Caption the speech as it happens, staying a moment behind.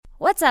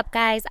What's up,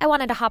 guys? I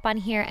wanted to hop on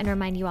here and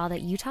remind you all that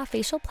Utah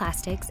Facial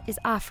Plastics is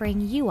offering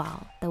you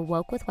all, the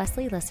Woke with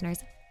Wesley listeners,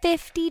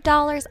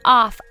 $50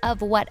 off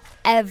of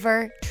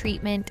whatever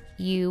treatment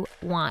you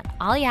want.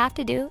 All you have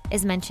to do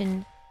is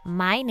mention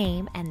my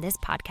name and this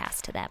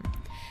podcast to them.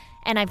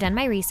 And I've done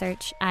my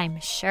research.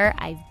 I'm sure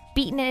I've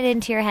beaten it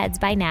into your heads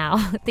by now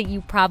that you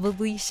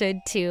probably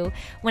should too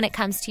when it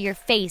comes to your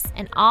face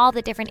and all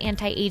the different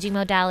anti-aging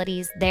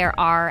modalities there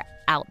are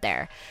out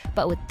there.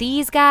 But with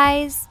these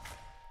guys,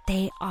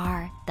 they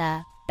are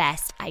the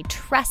best. I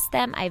trust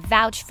them. I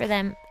vouch for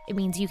them. It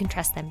means you can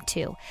trust them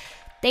too.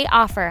 They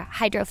offer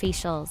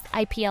hydrofacials,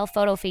 IPL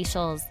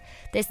photofacials,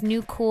 this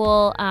new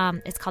cool,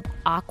 it's called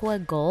Aqua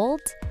Gold.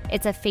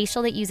 It's a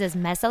facial that uses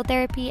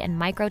mesotherapy and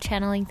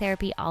microchanneling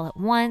therapy all at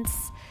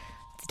once.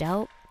 It's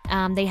dope.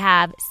 They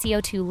have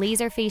CO2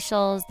 laser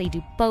facials. They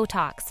do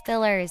Botox,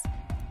 fillers.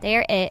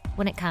 They're it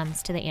when it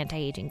comes to the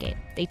anti-aging game.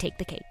 They take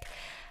the cake.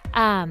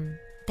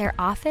 Their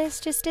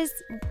office just is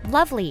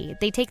lovely.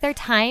 They take their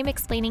time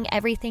explaining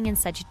everything in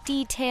such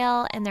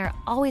detail, and they're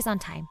always on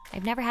time.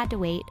 I've never had to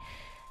wait.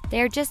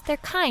 They're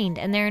kind,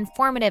 and they're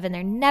informative, and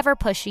they're never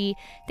pushy.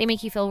 They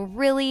make you feel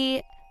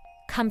really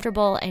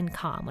comfortable and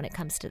calm when it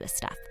comes to this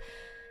stuff.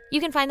 You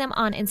can find them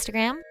on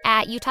Instagram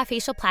at Utah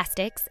Facial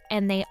Plastics,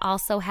 and they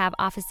also have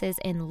offices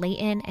in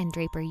Layton and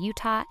Draper,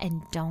 Utah.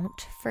 And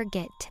don't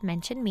forget to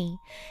mention me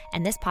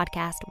and this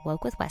podcast,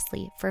 Woke with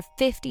Wesley, for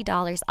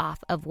 $50 off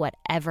of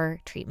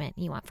whatever treatment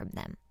you want from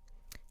them.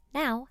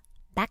 Now,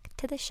 back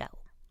to the show.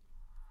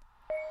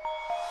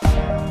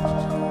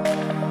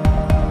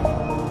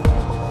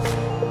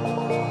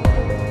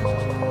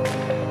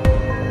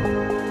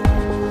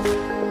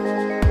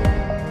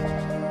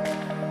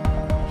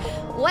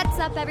 What's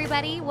up,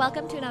 everybody?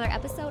 Welcome to another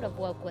episode of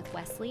Woke with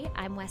Wesley.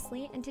 I'm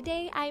Wesley, and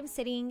today I'm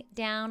sitting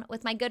down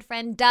with my good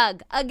friend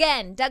Doug.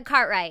 Again, Doug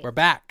Cartwright. We're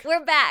back.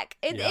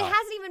 It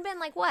hasn't even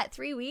been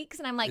 3 weeks?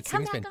 And I'm like,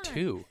 come back on. It's been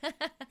 2.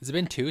 Has it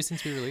been 2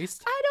 since we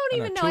released? I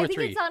don't even know. I think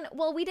 3. it's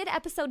on, we did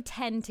episode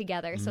 10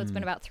 together, so it's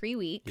been about 3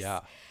 weeks. Yeah.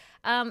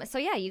 So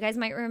yeah, you guys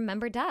might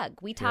remember Doug.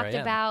 We talked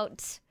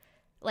about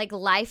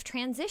life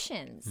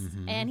transitions,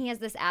 and he has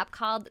this app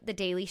called The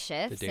Daily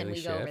Shifts, and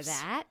we go over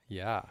that.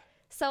 Yeah.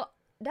 So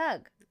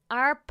Doug,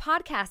 our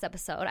podcast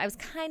episode, I was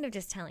kind of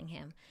just telling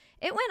him,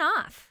 it went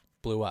off.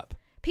 Blew up.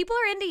 People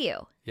are into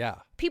you. Yeah.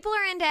 People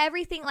are into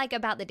everything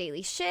about the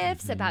daily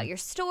shifts, about your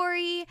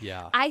story.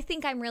 Yeah. I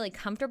think I'm really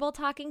comfortable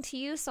talking to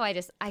you, so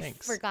I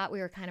forgot we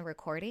were kind of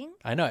recording.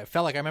 I know. It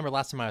felt like I remember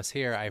last time I was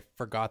here, I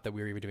forgot that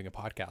we were even doing a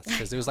podcast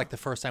because it was the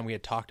first time we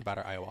had talked about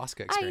our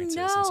ayahuasca experiences.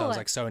 I know. And so I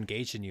was so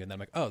engaged in you, and then I'm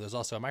like, oh, there's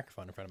also a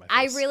microphone in front of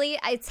my face.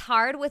 It's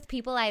hard with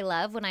people I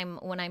love when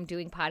I'm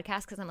doing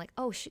podcasts because I'm like,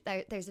 oh, shoot,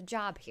 there's a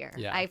job here.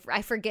 Yeah.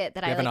 I forget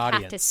that we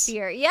have to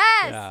steer.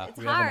 Yes, yeah, it's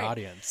we hard. have an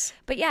audience.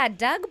 But yeah,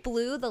 Doug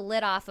blew the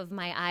lid off of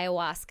my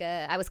ayahuasca.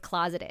 I was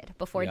closeted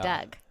before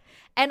Doug.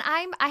 And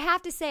I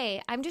have to say,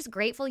 I'm just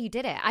grateful you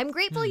did it. I'm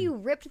grateful you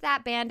ripped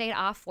that Band-Aid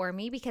off for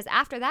me because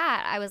after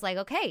that, I was like,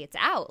 okay, it's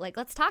out.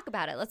 Let's talk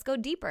about it. Let's go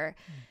deeper.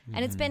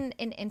 And it's been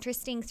an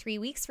interesting 3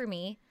 weeks for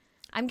me.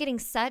 I'm getting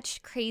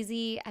such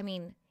crazy,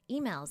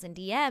 emails and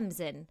DMs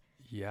and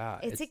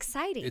it's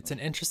exciting. It's an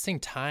interesting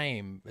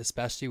time,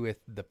 especially with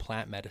the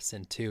plant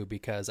medicine too,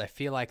 because I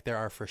feel like there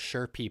are for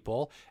sure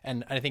people,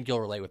 and I think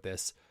you'll relate with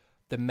this,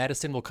 the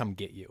medicine will come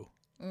get you.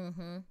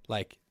 Mm-hmm.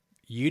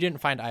 You didn't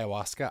find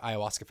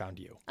ayahuasca found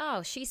you.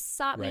 Oh, she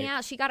sought me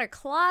out. She got her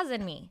claws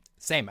in me.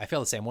 Same. I feel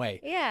the same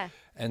way. Yeah.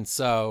 And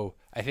so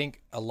I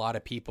think a lot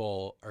of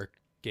people are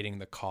getting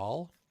the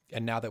call.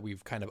 And now that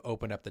we've kind of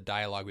opened up the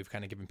dialogue, we've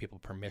kind of given people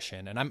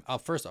permission. And I'll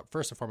first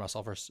and foremost,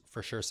 I'll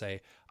for sure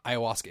say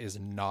ayahuasca is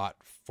not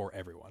for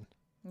everyone.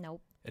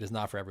 Nope. It is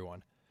not for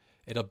everyone.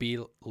 It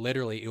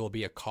will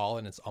be a call,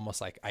 and it's almost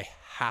like I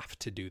have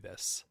to do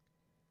this.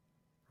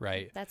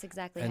 Right. That's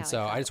exactly and how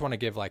so I just want to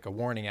give a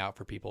warning out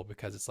for people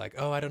because it's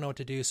oh, I don't know what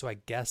to do, so I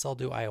guess I'll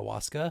do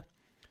ayahuasca.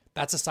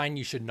 That's a sign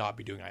you should not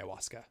be doing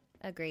ayahuasca.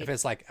 Agreed. If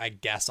it's I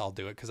guess I'll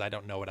do it because I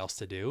don't know what else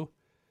to do.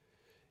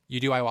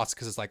 You do ayahuasca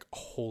because it's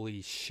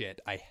holy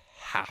shit, I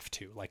have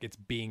to. It's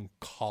being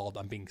called,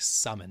 I'm being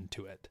summoned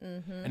to it.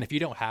 Mm-hmm. And if you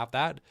don't have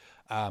that,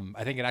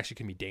 I think it actually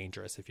can be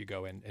dangerous if you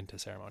go into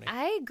ceremony.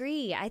 I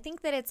agree. I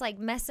think that it's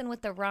messing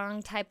with the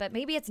wrong type of,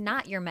 maybe it's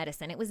not your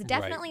medicine. It was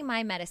definitely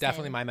my medicine.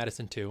 Definitely my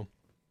medicine too.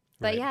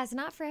 But yeah, it's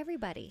not for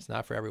everybody. It's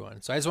not for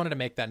everyone. So I just wanted to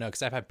make that note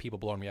because I've had people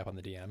blowing me up on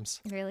the DMs.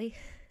 Really?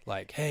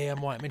 Hey,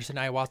 I'm interested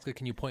in ayahuasca.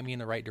 Can you point me in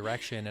the right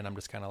direction? And I'm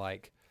just kind of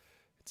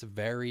it's a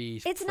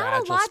very It's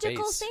not a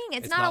logical space. thing.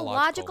 It's not a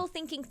logical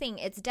thinking thing.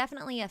 It's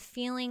definitely a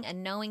feeling, a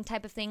knowing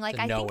type of thing.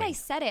 I think I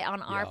said it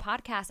on our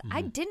podcast. Mm-hmm.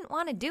 I didn't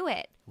want to do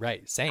it.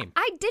 Right. Same.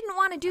 I didn't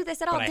want to do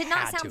this at all. It did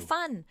not sound to.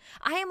 fun.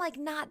 I am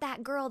not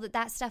that girl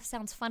that stuff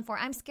sounds fun for.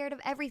 I'm scared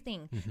of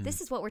everything. Mm-hmm. This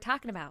is what we're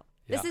talking about.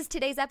 Yeah. This is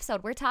today's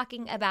episode. We're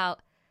talking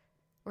about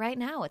right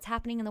now what's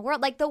happening in the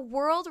world. The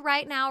world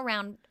right now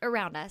around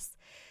us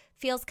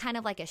feels kind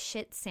of like a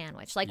shit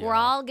sandwich. We're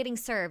all getting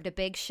served a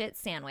big shit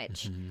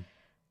sandwich. Mm-hmm.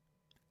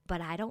 But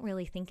I don't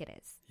really think it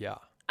is. Yeah.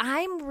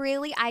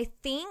 I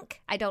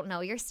think, I don't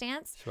know your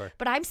stance, Sure.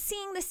 but I'm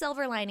seeing the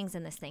silver linings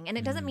in this thing. And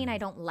it doesn't mean I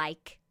don't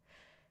like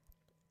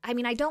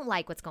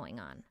what's going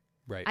on.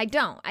 Right. I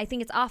don't. I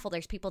think it's awful.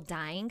 There's people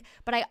dying.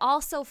 But I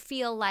also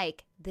feel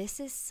like this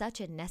is such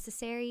a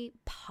necessary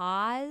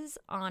pause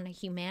on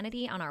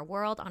humanity, on our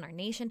world, on our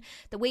nation.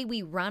 The way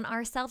we run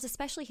ourselves,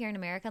 especially here in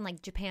America and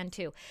like Japan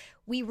too.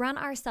 We run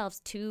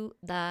ourselves to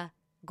the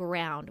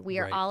ground. We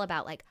are Right. all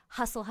about like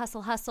hustle,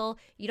 hustle, hustle.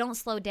 You don't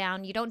slow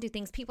down. You don't do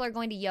things. People are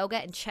going to yoga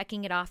and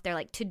checking it off. They're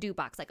like to-do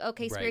box. Like,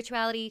 okay, Right.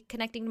 spirituality,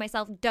 connecting to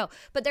myself, dough.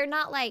 But they're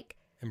not like,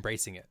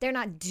 Embracing it. they're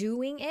not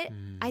doing it.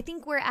 I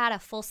think we're at a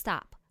full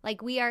stop.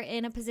 Like we are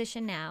in a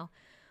position now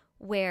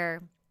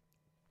where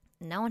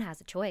no one has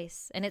a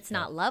choice, and it's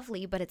not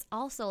lovely, but it's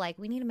also like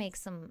we need to make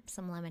some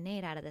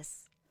lemonade out of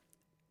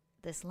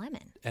this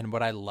lemon. And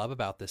what I love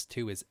about this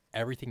too is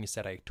everything you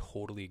said I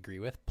totally agree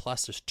with.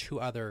 Plus there's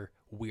two other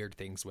weird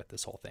things with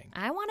this whole thing.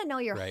 I want to know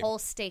your Right. whole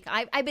stake.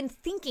 I've been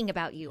thinking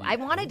about you. I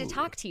wanted to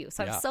talk to you,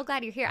 so Yeah. I'm so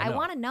glad you're here. I I know.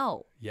 want to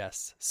know.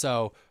 Yes.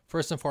 So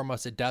first and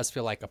foremost, it does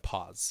feel like a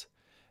pause.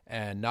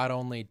 And not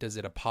only does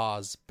it a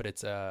pause, but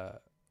it's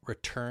a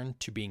return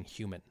to being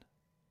human.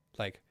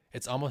 Like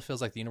it almost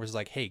feels like the universe is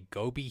like, hey,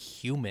 go be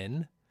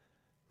human,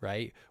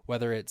 right?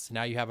 Whether it's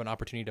now you have an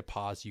opportunity to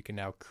pause, you can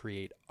now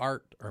create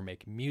art or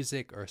make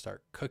music or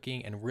start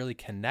cooking and really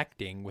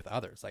connecting with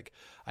others. Like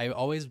I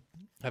always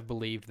have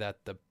believed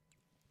that the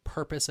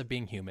purpose of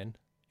being human,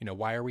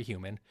 why are we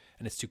human?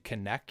 And it's to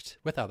connect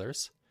with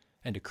others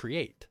and to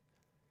create,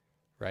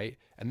 right?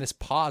 And this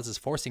pause is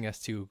forcing us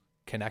to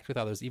connect with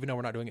others, even though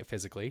we're not doing it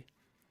physically.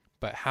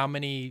 But how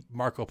many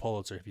Marco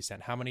Polos have you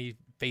sent? How many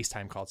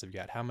FaceTime calls have you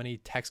had? How many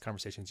text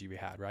conversations have you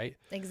had, right?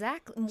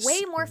 Exactly.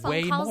 Way more phone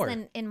Way calls more.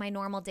 than in my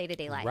normal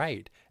day-to-day life.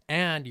 Right.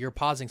 And you're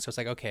pausing. So it's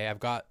like, okay, I've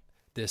got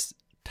this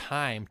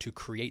time to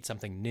create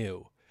something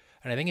new.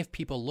 And I think if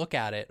people look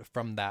at it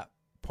from that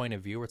point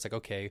of view, where it's like,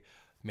 okay,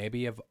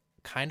 maybe I've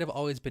kind of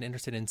always been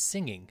interested in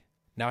singing.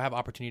 Now I have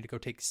opportunity to go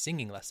take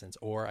singing lessons,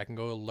 or I can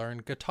go learn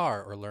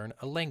guitar or learn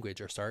a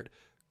language or start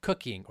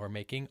cooking or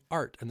making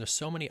art. And there's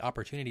so many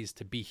opportunities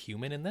to be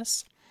human in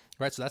this,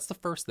 right? So that's the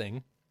first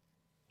thing.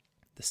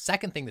 The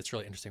second thing that's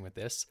really interesting with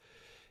this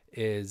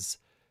is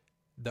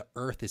the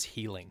earth is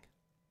healing.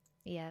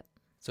 Yep.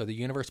 So the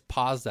universe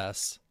paused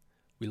us.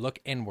 We look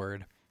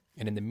inward.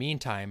 And in the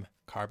meantime,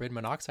 carbon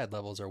monoxide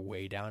levels are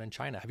way down in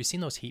China. Have you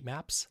seen those heat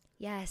maps?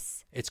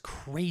 Yes. It's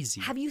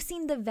crazy. Have you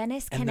seen the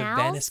Venice and canals?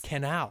 the Venice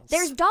canals.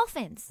 There's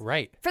dolphins.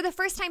 Right. For the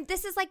first time,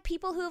 this is like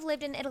people who have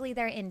lived in Italy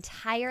their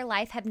entire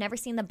life have never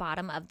seen the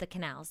bottom of the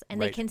canals,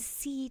 and they Right. can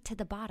see to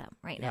the bottom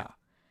right Yeah. now.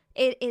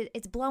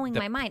 It's blowing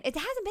my mind. It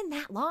hasn't been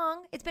that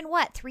long. It's been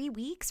what, 3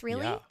 weeks,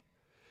 really? Yeah.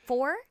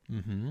 4?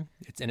 Mm-hmm.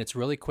 It's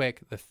really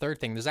quick. The third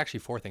thing, there's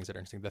actually 4 things that are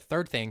interesting. The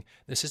third thing,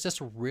 this is just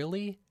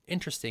really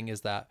interesting, is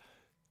that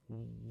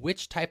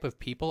which type of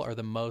people are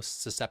the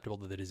most susceptible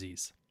to the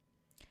disease?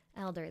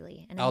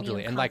 Elderly and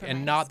Elderly. And not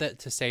immune-compromised. that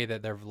to say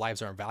that their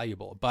lives aren't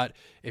valuable, but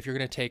if you're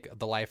going to take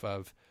the life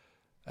of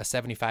a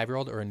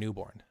 75-year-old or a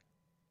newborn,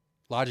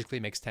 logically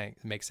it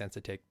makes sense to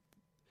take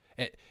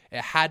it.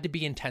 It had to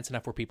be intense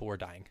enough where people were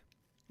dying,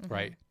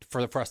 right?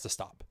 For us to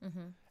stop,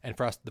 and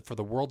for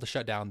the world to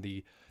shut down,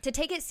 to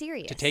take it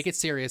serious. to take it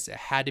serious, it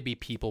had to be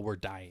people were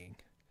dying,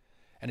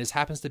 and this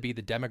happens to be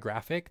the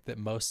demographic that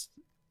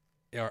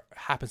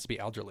happens to be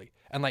elderly,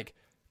 and like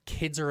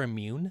kids are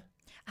immune.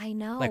 I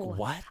know. Like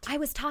what? I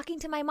was talking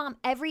to my mom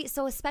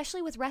so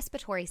especially with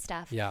respiratory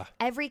stuff. Yeah.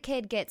 Every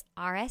kid gets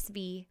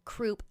RSV,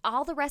 croup,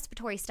 all the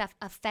respiratory stuff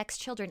affects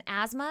children.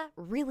 Asthma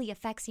really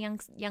affects young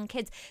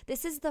kids.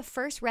 This is the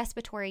first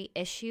respiratory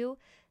issue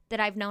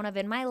that I've known of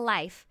in my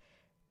life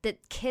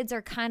that kids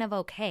are kind of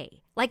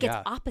okay. Like it's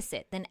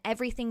opposite than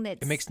everything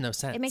that's... It makes no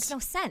sense. It makes no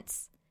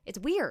sense. It's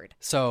weird.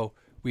 So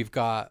we've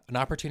got an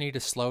opportunity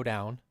to slow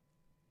down,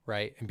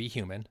 right, and be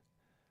human.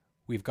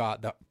 We've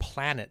got the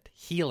planet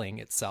healing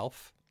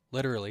itself,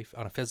 literally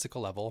on a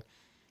physical level.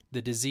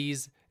 The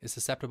disease is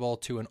susceptible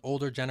to an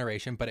older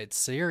generation, but it's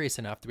serious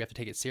enough that we have to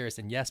take it serious.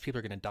 And yes, people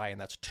are going to die,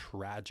 and that's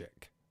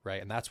tragic,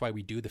 right? And that's why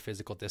we do the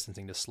physical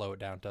distancing, to slow it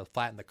down, to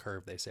flatten the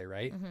curve, they say,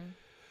 right? Mm-hmm.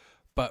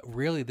 But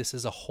really, this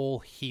is a whole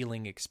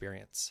healing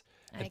experience.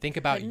 And think couldn't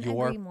about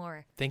agree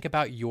more.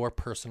 your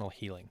personal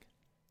healing,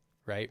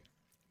 right?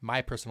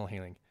 My personal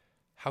healing.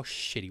 How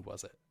shitty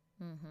was it?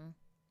 Mm-hmm.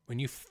 When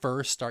you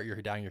first start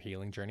down your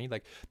healing journey,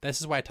 like this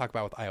is why I talk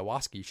about with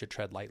ayahuasca, you should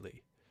tread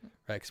lightly,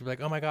 right? Because we're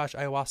like, oh my gosh,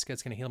 ayahuasca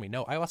is going to heal me.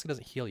 No, ayahuasca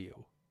doesn't heal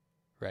you,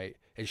 right?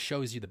 It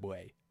shows you the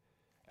way,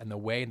 and the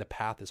way and the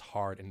path is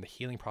hard, and the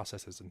healing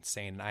process is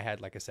insane. And I had,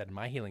 like I said, in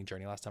my healing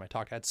journey last time I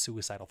talked, I had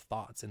suicidal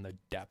thoughts in the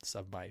depths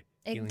of my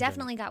healing It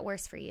definitely got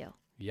worse for you.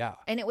 Yeah.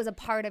 And it was a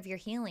part of your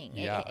healing.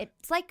 Yeah.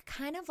 It's like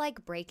kind of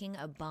like breaking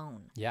a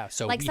bone. Yeah.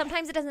 So like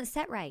sometimes it doesn't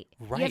set right.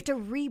 Right. You have to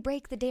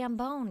re-break the damn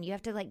bone. You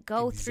have to like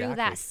go through Exactly.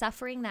 that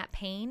suffering, that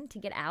pain to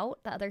get out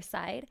the other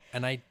side.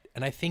 And I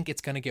think it's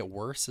going to get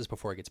worse is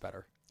before it gets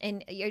better.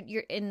 And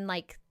you're in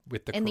like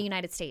With the in the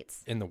United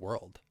States. in the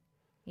world.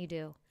 You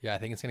do. Yeah, I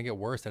think it's going to get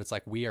worse. That it's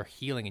like we are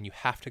healing, and you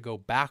have to go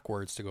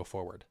backwards to go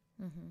forward.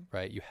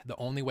 right? The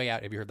only way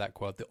out, have you heard that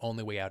quote? The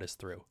only way out is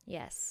through.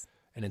 Yes.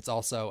 And it's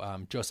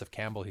also Joseph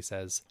Campbell. He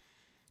says,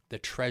 the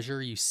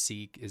treasure you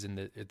seek is in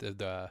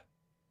the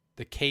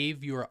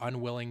cave you are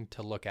unwilling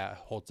to look at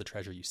holds the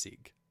treasure you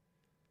seek,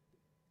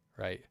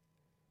 right?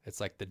 It's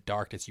like the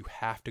darkness. You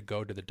have to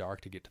go to the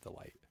dark to get to the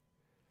light.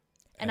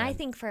 And I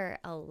think for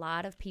a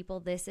lot of people,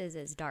 this is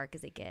as dark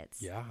as it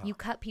gets. Yeah. You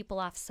cut people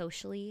off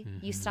socially.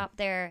 You stop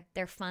their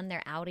fun,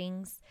 their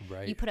outings.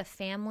 Right. You put a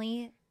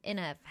family in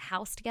a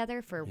house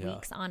together for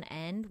weeks on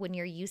end when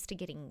you're used to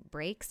getting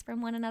breaks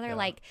from one another.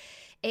 Like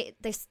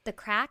the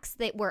cracks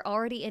that were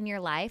already in your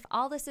life,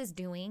 all this is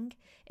doing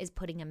is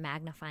putting a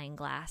magnifying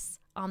glass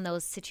on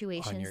those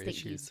situations that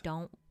issues. You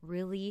don't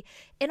really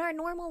in our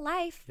normal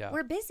life.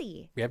 We're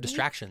busy. We have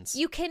distractions.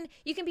 You can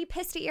be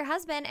pissed at your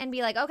husband and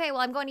be like, okay,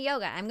 well, I'm going to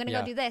yoga. I'm going to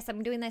go do this.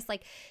 I'm doing this.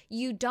 Like,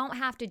 you don't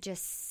have to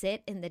just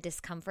sit in the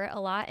discomfort a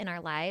lot in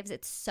our lives.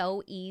 It's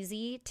so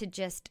easy to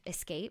just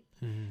escape.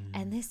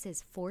 And this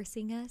is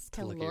forcing us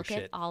to look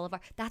at all of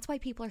our, that's why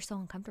people are so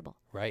uncomfortable.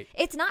 Right.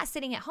 It's not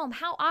sitting at home.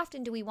 How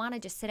often do we want to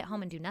just sit at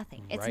home and do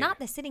nothing? It's not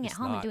the sitting at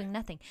home and doing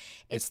nothing.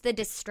 It's the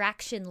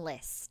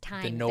distractionless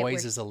time. The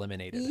noise is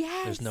eliminated.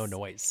 Yes. There's no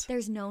noise.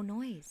 There's no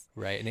noise.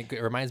 Right. And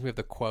it reminds me of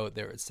the quote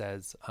there. It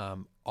says,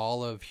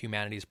 all of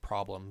humanity's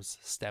problems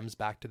stems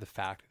back to the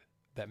fact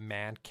that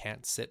man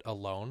can't sit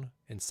alone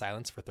in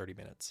silence for 30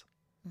 minutes.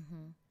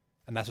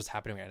 And that's what's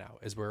happening right now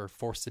is we're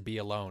forced to be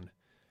alone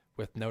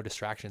with no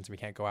distractions. We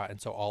can't go out.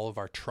 And so all of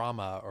our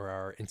trauma or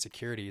our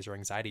insecurities or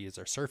anxieties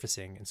are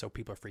surfacing. And so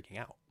people are freaking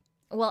out.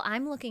 Well,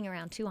 I'm looking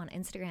around too on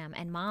Instagram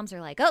and moms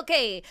are like,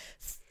 okay,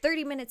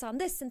 30 minutes on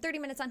this and 30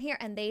 minutes on here.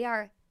 And they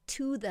are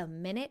to the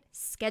minute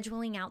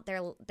scheduling out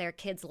their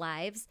kids'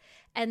 lives.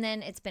 And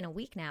then it's been a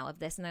week now of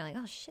this and they're like,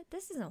 oh shit,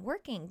 this isn't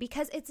working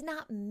because it's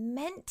not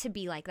meant to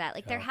be like that.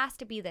 Like there has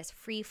to be this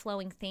free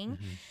flowing thing.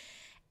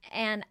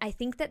 And I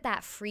think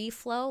that free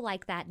flow,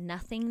 like that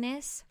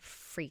nothingness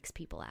freaks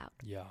people out.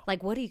 Yeah.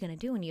 Like, what are you going to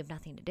do when you have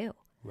nothing to do?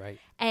 Right.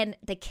 And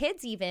the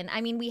kids even,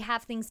 I mean, we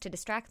have things to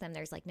distract them.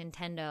 There's like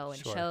Nintendo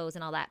and shows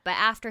and all that. But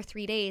after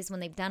 3 days, when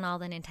they've done all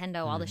the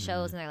Nintendo, all the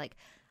shows, and they're like,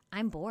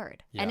 I'm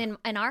bored. Yeah. And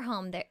in our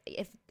home,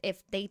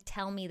 if they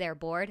tell me they're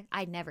bored,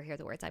 I never hear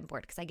the words I'm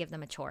bored because I give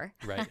them a chore.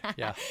 Right.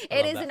 Yeah.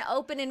 It is an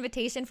open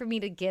invitation for me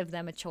to give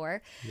them a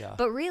chore. Yeah.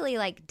 But really,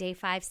 like day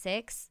 5,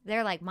 6,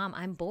 they're like, Mom,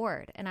 I'm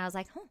bored. And I was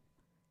like,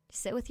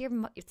 sit with your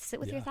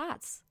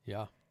thoughts.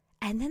 Yeah.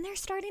 And then they're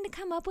starting to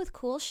come up with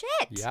cool shit.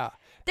 Yeah.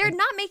 They're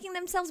not making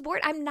themselves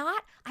bored. I'm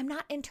not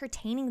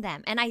entertaining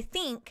them. And I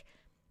think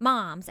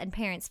moms and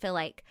parents feel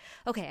like,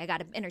 okay, I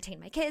got to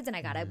entertain my kids and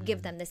I got to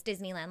give them this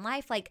Disneyland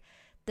life. Like,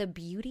 the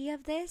beauty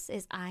of this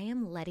is I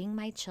am letting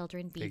my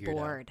children be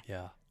bored.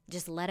 Yeah.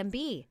 Just let them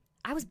be.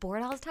 I was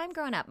bored all the time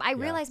growing up. I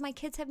realized my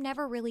kids have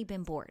never really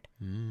been bored.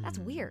 That's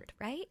weird,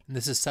 right? And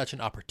this is such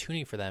an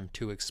opportunity for them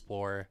to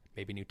explore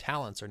maybe new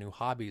talents or new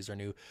hobbies or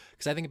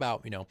because I think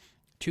about,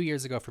 2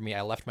 years ago for me,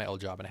 I left my old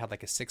job and I had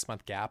like a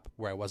 6-month gap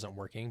where I wasn't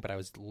working, but I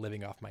was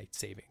living off my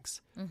savings.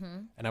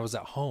 And I was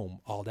at home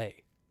all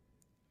day.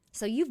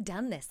 So you've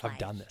done this life. I've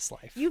done this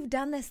life. You've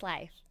done this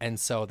life. And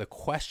so the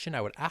question I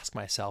would ask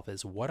myself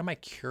is, what am I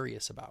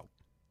curious about?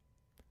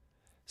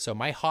 So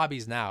my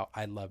hobbies now,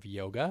 I love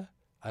yoga.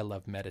 I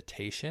love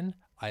meditation.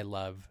 I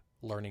love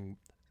learning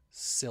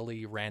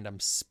silly, random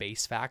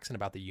space facts and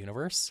about the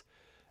universe.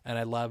 And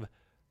I love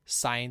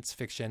science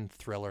fiction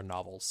thriller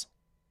novels.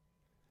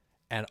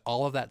 And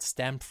all of that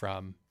stemmed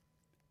from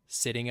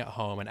sitting at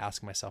home and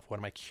asking myself, what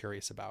am I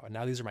curious about? And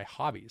now these are my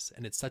hobbies.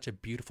 And it's such a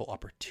beautiful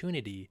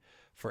opportunity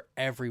for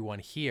everyone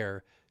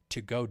here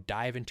to go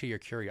dive into your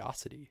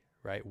curiosity,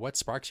 right? What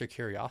sparks your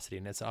curiosity?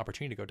 And it's an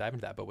opportunity to go dive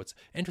into that. But what's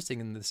interesting,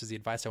 and this is the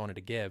advice I wanted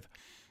to give,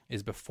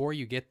 is before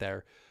you get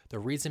there, the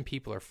reason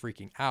people are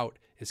freaking out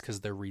is because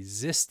they're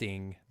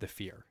resisting the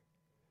fear.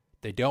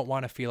 They don't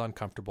want to feel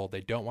uncomfortable.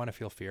 They don't want to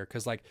feel fear.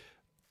 Because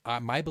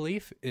my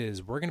belief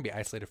is we're going to be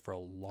isolated for a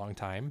long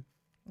time.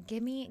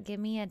 Give me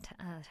a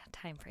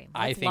time frame.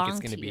 I think it's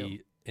going to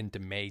be into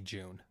May,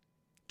 June.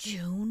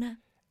 June?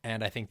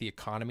 And I think the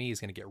economy is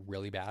going to get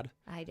really bad.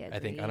 I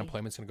think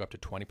unemployment's going to go up to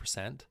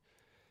 20%.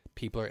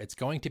 It's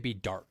going to be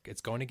dark.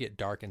 It's going to get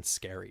dark and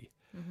scary.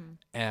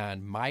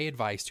 And my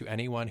advice to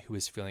anyone who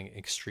is feeling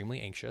extremely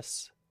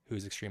anxious,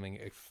 who's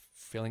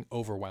feeling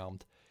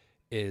overwhelmed,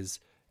 is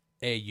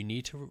you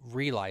need to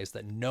realize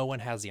that no one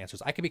has the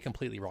answers. I could be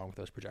completely wrong with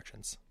those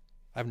projections.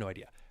 I have no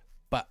idea.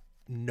 But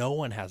no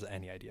one has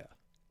any idea,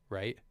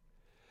 right?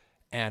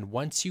 And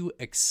once you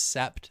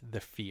accept the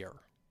fear,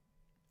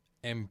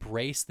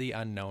 embrace the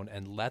unknown,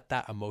 and let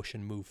that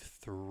emotion move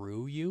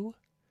through you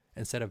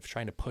instead of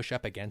trying to push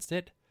up against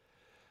it,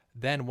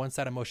 then once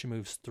that emotion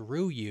moves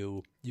through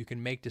you, you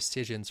can make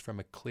decisions from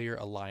a clear,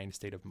 aligned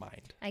state of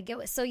mind. I get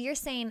it. So you're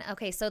saying,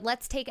 okay, so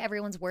let's take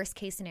everyone's worst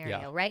case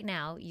scenario. Yeah. Right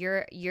now,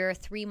 you're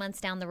 3 months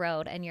down the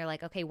road and you're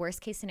like, okay, worst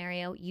case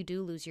scenario, you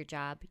do lose your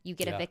job. You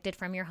get evicted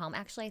from your home.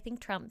 Actually, I think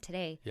Trump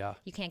today,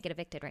 you can't get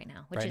evicted right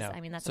now, which that's a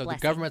blessing. So the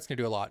government's going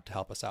to do a lot to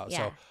help us out. Yeah.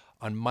 So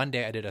on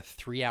Monday, I did a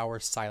 3-hour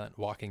silent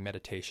walking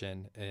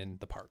meditation in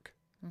the park.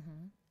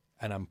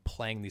 and I'm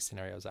playing these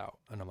scenarios out.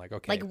 And I'm like,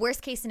 okay. Like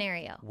worst case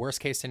scenario. Worst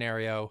case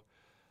scenario,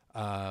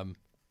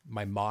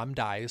 my mom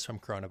dies from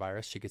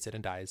coronavirus. She gets it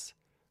and dies,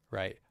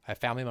 right? I have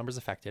family members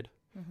affected.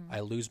 I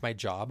lose my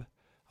job.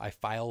 I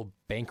file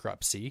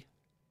bankruptcy,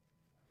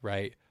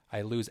 right?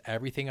 I lose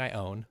everything I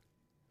own.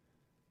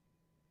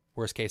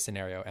 Worst case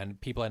scenario. And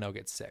people I know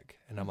get sick.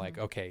 And I'm like,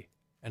 okay.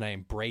 And I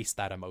embrace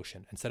that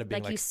emotion instead of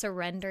being like you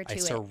surrender to it. I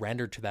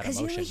surrendered to that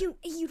emotion. Because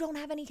you don't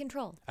have any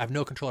control. I have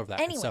no control over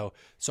that. Anyway.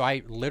 So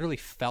I literally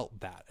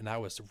felt that, and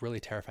that was really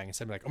terrifying.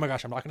 Instead of like, oh my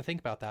gosh, I'm not going to think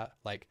about that.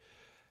 Like,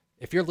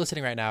 if you're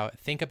listening right now,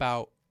 think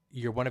about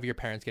one of your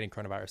parents getting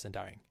coronavirus and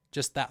dying.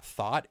 Just that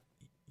thought,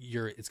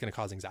 it's going to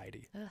cause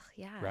anxiety. Ugh,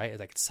 yeah. Right? It's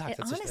like, it sucks.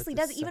 It honestly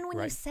does. Even when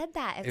you said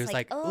that, it was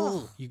like,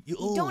 oh,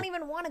 you don't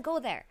even want to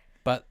go there.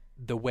 But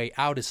the way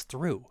out is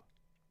through.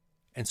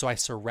 And so I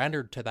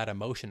surrendered to that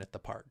emotion at the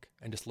park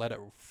and just let it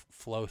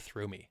flow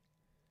through me.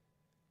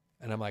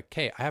 And I'm like,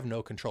 okay, I have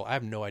no control. I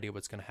have no idea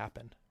what's going to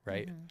happen,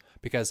 right?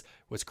 Because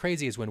what's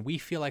crazy is when we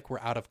feel like we're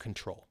out of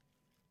control,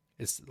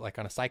 it's like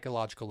on a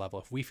psychological level,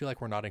 if we feel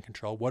like we're not in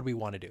control, what do we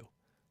want to do?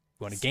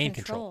 We want to gain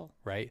control,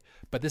 right?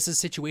 But this is a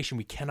situation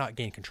we cannot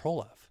gain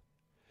control of.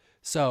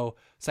 So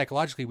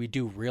psychologically, we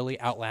do really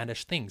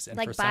outlandish things. And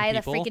like for some buy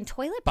people, the freaking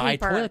toilet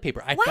paper. Buy toilet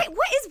paper. What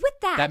is with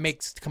that? That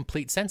makes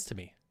complete sense to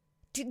me.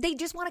 Do they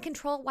just want to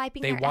control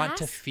wiping their ass? They want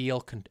to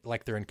feel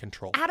like they're in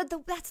control.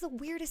 That's the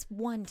weirdest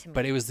one to me.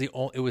 But it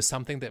was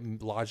something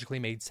that logically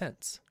made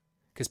sense.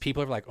 Because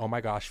people are like, oh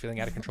my gosh,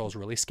 feeling out of control is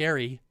really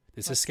scary.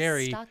 This is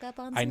scary. Stock up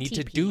on I some need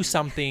to TP. do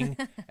something.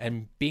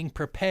 And being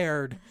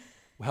prepared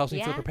helps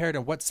me feel prepared.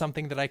 And what's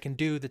something that I can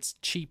do that's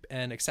cheap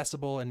and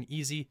accessible and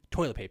easy?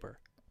 Toilet paper.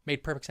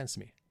 Made perfect sense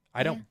to me.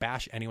 I don't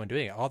bash anyone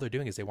doing it. All they're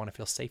doing is they want to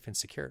feel safe and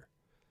secure.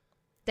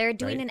 They're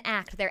doing an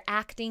act. They're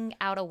acting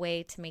out a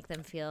way to make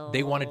them feel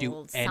They want to do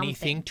something.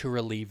 anything to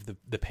relieve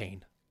the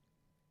pain.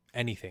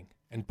 Anything.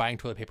 And buying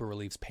toilet paper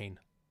relieves pain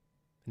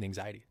and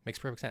anxiety. Makes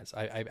perfect sense.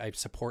 I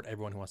support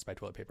everyone who wants to buy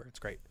toilet paper. It's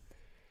great.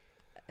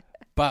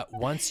 But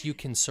once you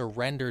can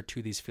surrender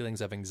to these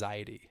feelings of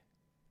anxiety,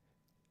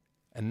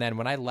 and then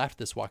when I left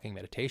this walking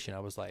meditation, I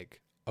was like,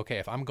 okay,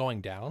 if I'm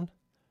going down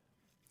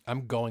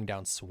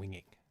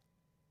swinging.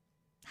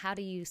 How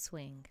do you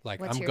swing? Like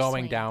What's I'm your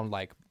going swing? down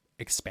like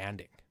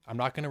expanding. I'm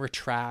not going to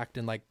retract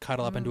and like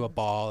cuddle up into a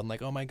ball and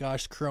like, oh my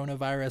gosh,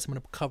 coronavirus. I'm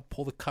going to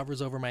pull the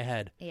covers over my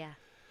head. Yeah.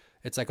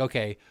 It's like,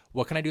 okay,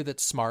 what can I do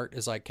that's smart?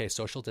 Is like, okay,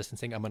 social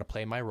distancing. I'm going to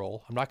play my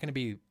role. I'm not going to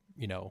be,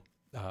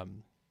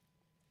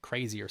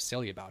 crazy or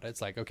silly about it.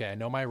 It's like, okay, I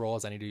know my role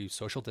is I need to do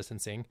social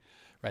distancing,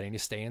 right? I need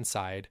to stay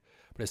inside.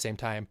 But at the same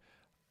time,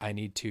 I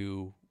need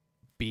to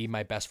be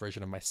my best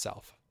version of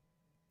myself.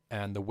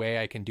 And the way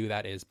I can do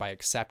that is by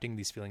accepting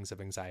these feelings of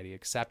anxiety,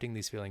 accepting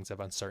these feelings of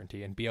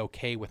uncertainty, and be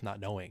okay with not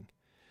knowing.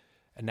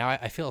 And now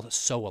I feel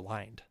so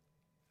aligned.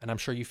 And I'm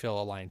sure you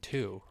feel aligned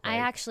too. Right? I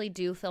actually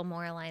do feel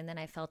more aligned than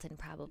I felt in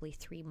probably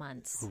 3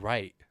 months.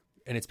 Right.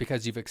 And it's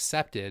because you've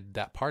accepted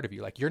that part of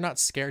you. Like, you're not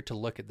scared to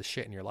look at the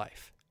shit in your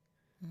life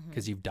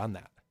because you've done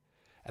that.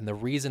 And the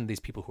reason these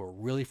people who are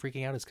really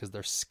freaking out is because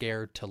they're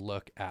scared to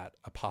look at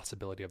a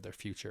possibility of their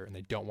future and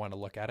they don't want to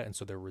look at it. And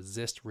so they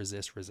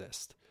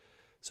resist.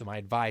 So my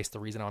advice, the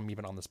reason I'm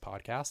even on this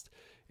podcast,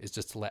 is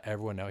just to let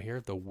everyone know here,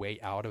 the way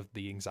out of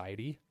the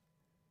anxiety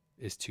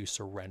is to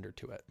surrender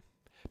to it.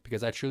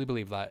 Because I truly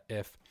believe that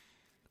if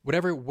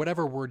whatever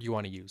word you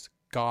want to use,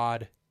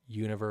 God,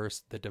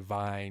 universe, the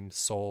divine,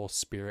 soul,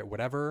 spirit,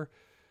 whatever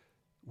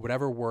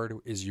word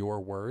is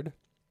your word,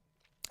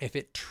 if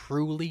it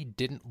truly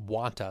didn't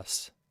want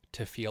us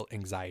to feel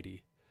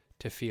anxiety,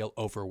 to feel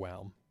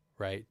overwhelm,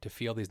 right? To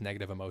feel these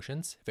negative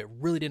emotions, if it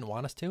really didn't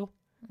want us to,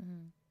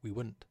 we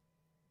wouldn't.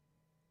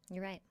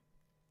 You're right.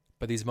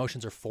 But these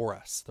emotions are for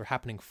us. They're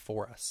happening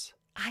for us.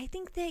 I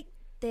think that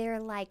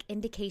they're like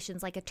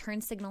indications, like a turn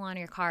signal on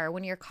your car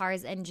when your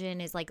car's engine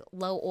is like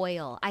low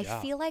oil. I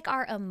feel like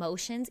our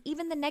emotions,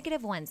 even the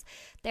negative ones,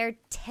 they're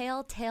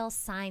telltale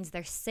signs.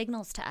 They're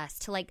signals to us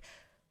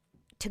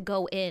to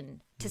go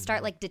in, to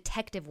start like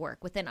detective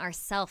work within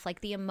ourself. Like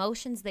the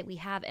emotions that we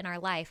have in our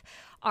life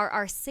are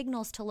our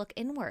signals to look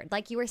inward.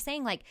 Like you were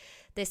saying, like,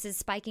 this is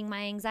spiking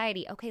my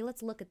anxiety. Okay,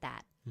 let's look at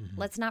that.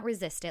 Let's not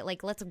resist it.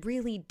 Like, let's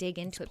really dig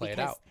into it. Play it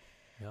out.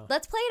 Yeah.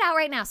 Let's play it out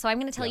right now. So I'm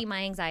going to tell you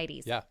my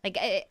anxieties. Yeah.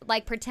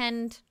 Like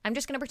pretend, I'm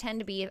just going to pretend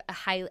to be a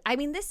high, I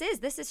mean, this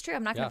is true.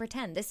 I'm not going to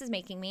pretend. This is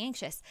making me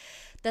anxious.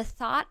 The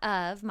thought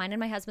of mine and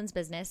my husband's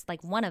business,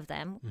 like one of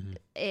them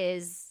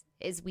is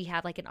we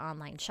have like an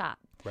online shop.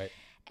 Right.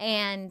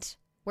 And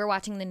we're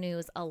watching the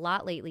news a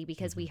lot lately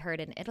because we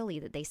heard in Italy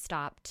that they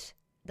stopped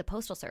the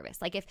postal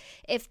service. Like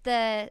if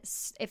that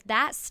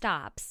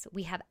stops,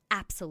 we have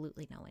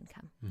absolutely no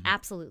income.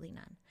 Absolutely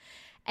none.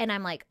 And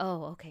I'm like,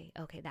 oh,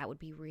 okay, that would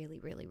be really,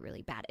 really,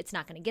 really bad. It's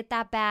not going to get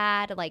that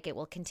bad. Like, it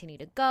will continue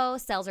to go.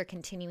 Sales are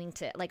continuing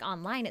to, like,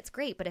 online, it's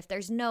great. But if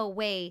there's no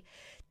way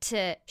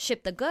to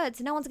ship the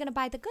goods, no one's going to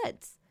buy the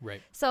goods.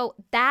 Right. So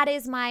that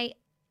is my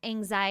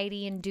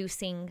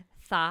anxiety-inducing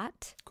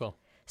thought. Cool.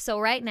 So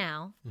right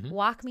now,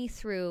 walk me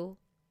through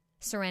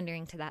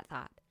surrendering to that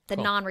thought. the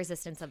Cool.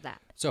 non-resistance of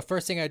that. So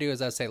first thing I do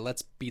is I say,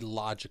 let's be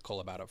logical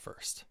about it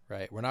first,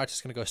 right? We're not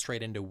just going to go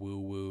straight into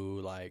woo-woo,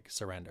 like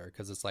surrender,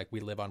 because it's like we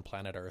live on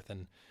planet Earth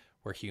and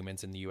we're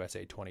humans in the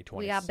USA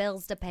 2020. We got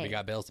bills to pay. We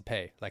got bills to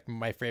pay. Like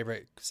my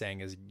favorite saying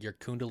is, your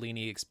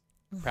Kundalini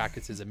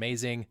practice is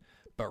amazing,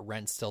 but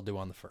rent's still due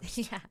on the first,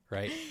 Yeah.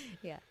 right?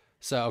 Yeah.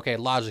 So, okay,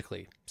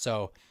 logically.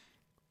 So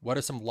what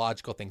are some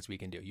logical things we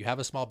can do? You have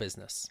a small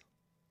business,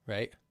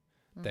 right?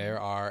 Mm-hmm. There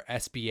are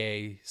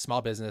SBA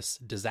small business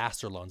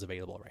disaster loans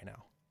available right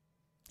now.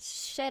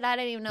 Shit, I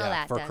didn't even know Yeah,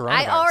 that. for Doug.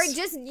 coronavirus, I already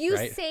just you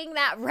right? saying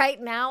that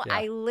right now, Yeah.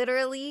 I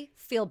literally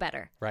feel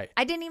better. Right.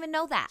 I didn't even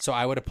know that. So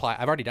I would apply.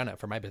 I've already done it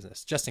for my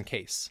business, just in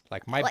case.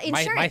 Like my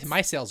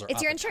insurance. sales are It's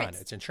up your a ton.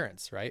 insurance. It's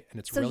insurance, right? And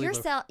it's So really your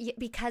low.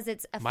 because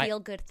it's a My- feel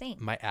good thing.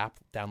 My app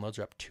downloads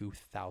are up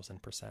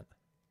 2,000%,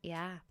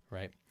 Yeah.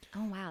 right?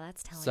 Oh wow,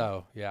 that's telling.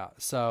 So yeah.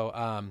 So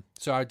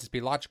I would just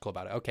be logical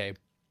about it. Okay,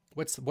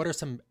 what are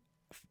some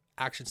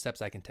action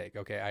steps I can take?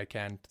 Okay, I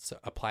can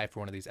apply for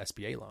one of these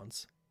SBA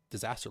loans,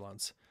 disaster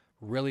loans,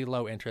 really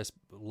low interest,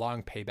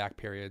 long payback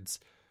periods,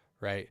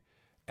 right?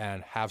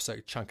 And have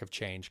a chunk of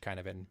change kind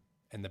of in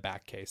the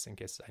back case in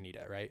case I need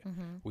it, right?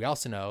 Mm-hmm. We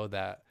also know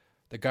that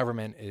the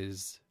government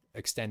is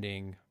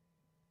extending,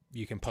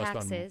 you can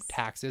postpone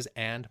taxes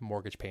and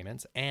mortgage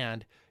payments,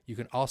 and you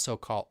can also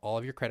call all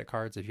of your credit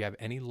cards if you have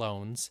any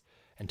loans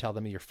and tell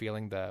them you're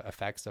feeling the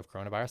effects of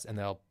coronavirus, and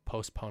they'll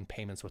postpone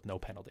payments with no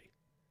penalty.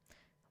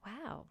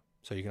 Wow.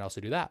 So you can also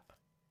do that,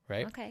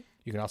 right? Okay.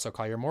 You can also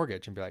call your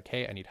mortgage and be like,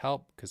 hey, I need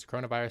help because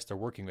coronavirus, they're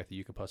working with you.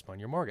 You can postpone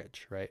your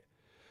mortgage, right?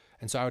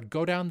 And so I would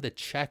go down the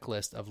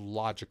checklist of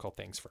logical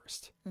things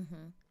first.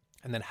 Mm-hmm.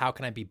 And then how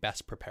can I be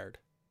best prepared?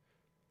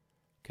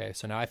 Okay,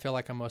 so now I feel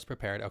like I'm most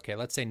prepared. Okay,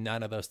 let's say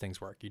none of those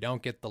things work. You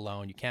don't get the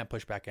loan, you can't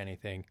push back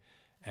anything,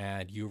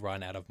 and you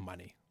run out of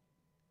money,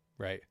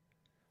 right?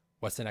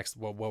 What's the next,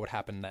 what would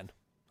happen then?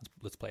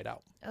 Let's play it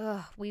out.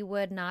 Ugh, we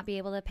would not be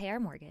able to pay our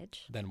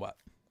mortgage. Then what?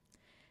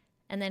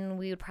 And then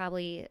we would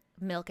probably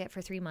milk it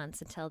for 3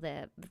 months until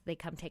they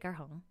come take our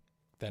home.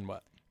 Then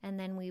what? And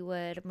then we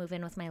would move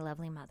in with my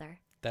lovely mother.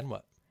 Then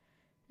what?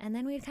 And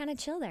then we'd kind of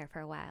chill there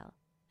for a while.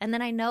 And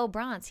then I know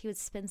Bronze, he would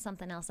spin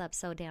something else up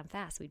so damn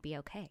fast, we'd be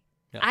okay.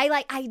 Yeah.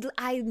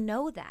 I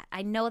know that.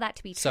 I know that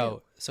to be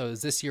true. So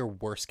is this your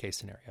worst case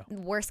scenario?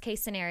 Worst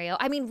case scenario.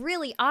 I mean,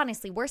 really,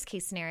 honestly, worst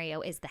case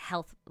scenario is the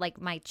health, like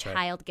my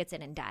child gets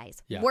in and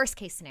dies. Yeah. Worst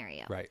case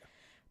scenario. Right.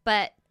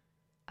 But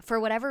for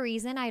whatever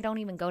reason, I don't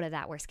even go to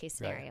that worst case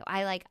scenario.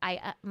 Right.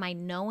 My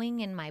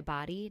knowing in my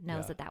body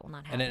knows that will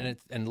not happen.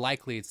 And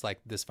likely it's like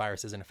this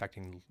virus isn't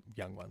affecting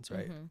young ones,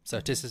 right? Mm-hmm. So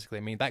statistically,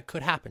 I mean, that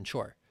could happen,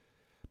 sure.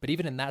 But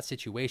even in that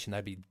situation,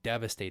 that'd be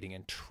devastating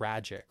and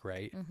tragic,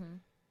 right? Mm-hmm.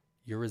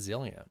 You're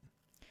resilient.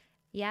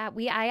 Yeah,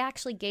 I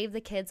actually gave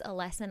the kids a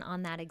lesson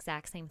on that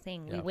exact same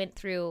thing. Yeah. We went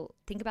through,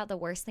 think about the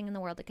worst thing in the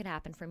world that could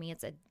happen. For me,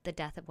 it's the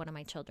death of one of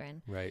my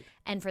children. Right.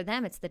 And for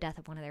them, it's the death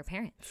of one of their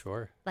parents.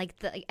 Sure.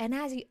 And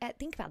as you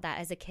think about that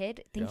as a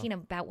kid, thinking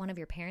about one of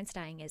your parents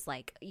dying is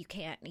like, you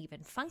can't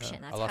even function.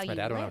 Yeah. That's I lost how my you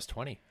dad live. when I was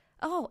 20.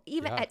 Oh,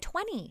 even at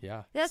 20.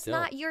 Yeah. That's still.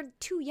 not, you're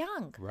too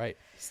young. Right.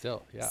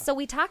 Still. Yeah. So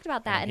we talked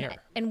about that I'm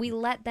and we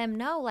let them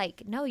know,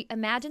 like, no,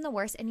 imagine the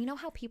worst. And you know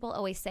how people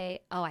always say,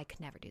 oh, I could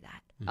never do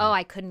that. Mm-hmm. Oh,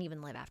 I couldn't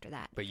even live after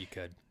that. But you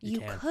could.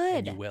 You can, could.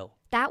 And you will.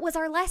 That was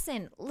our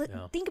lesson.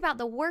 Yeah. Think about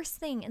the worst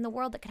thing in the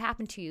world that could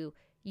happen to you.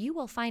 You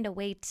will find a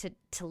way to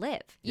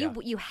live. Yeah.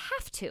 You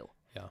have to.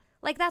 Yeah.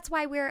 Like that's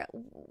why we're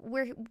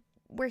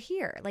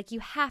here. Like you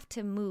have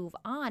to move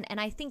on. And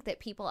I think that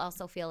people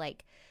also feel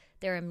like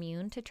they're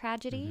immune to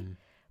tragedy. Mm-hmm.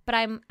 But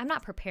I'm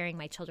not preparing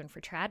my children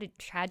for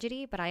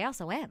tragedy, but I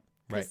also am.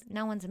 Because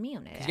no one's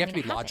immune. Because you have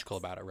to be logical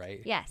about it,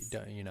 right? Yes.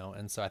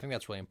 And so I think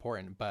that's really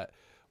important. But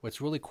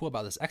what's really cool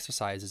about this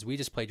exercise is we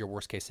just played your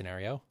worst case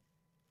scenario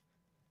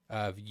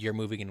of you're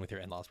moving in with your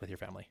in-laws, with your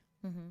family.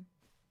 Mm-hmm.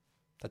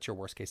 That's your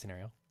worst case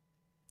scenario.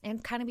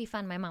 And kind of be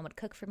fun. My mom would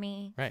cook for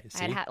me. Right.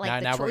 See? I'd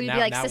have, we'd be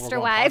like sister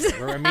going wives.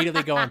 We're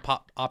immediately going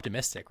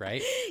optimistic,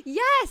 right?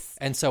 Yes.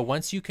 And so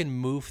once you can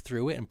move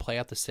through it and play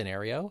out the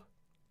scenario,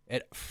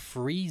 it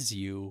frees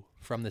you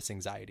from this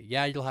anxiety.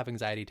 Yeah, you'll have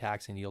anxiety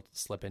attacks and you'll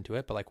slip into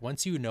it. But like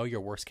once you know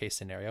your worst case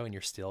scenario and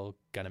you're still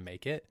going to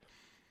make it,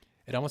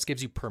 it almost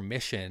gives you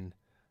permission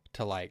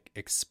to like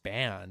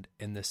expand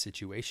in this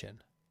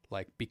situation,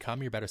 like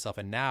become your better self.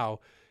 And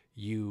now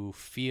you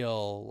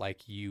feel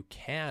like you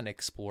can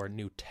explore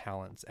new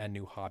talents and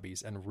new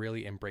hobbies and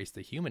really embrace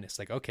the humanness.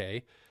 Like,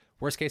 okay,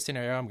 worst case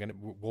scenario,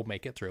 we'll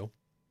make it through.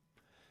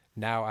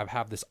 Now I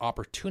have this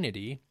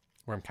opportunity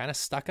where I'm kind of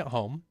stuck at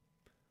home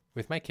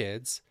with my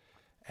kids,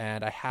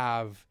 and I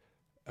have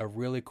a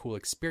really cool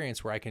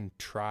experience where I can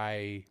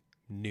try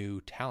new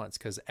talents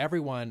because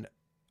everyone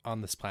on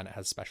this planet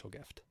has a special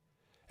gift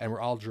and we're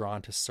all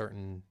drawn to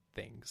certain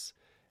things.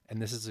 And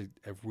this is a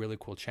really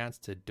cool chance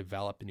to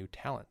develop new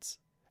talents.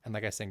 And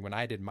like I was saying, when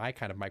I did my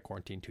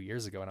quarantine 2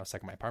 years ago and I was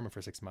stuck in my apartment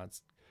for 6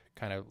 months,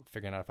 kind of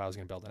figuring out if I was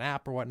going to build an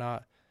app or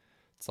whatnot,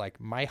 it's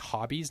like my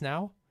hobbies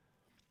now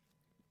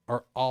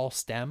are all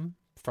stem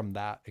from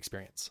that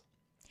experience.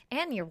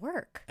 And your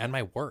work. And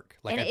my work.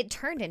 Like, and it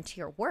turned into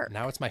your work.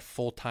 Now it's my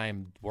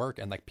full-time work,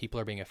 and like people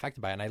are being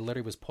affected by it. And I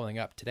literally was pulling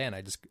up today, and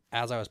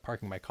as I was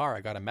parking my car,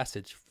 I got a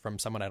message from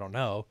someone I don't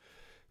know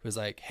who was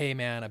like, hey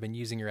man, I've been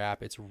using your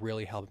app. It's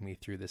really helping me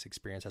through this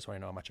experience. That's why I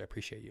know how much I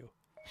appreciate you.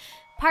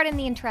 Pardon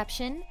the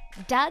interruption.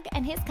 Doug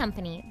and his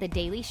company, The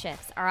Daily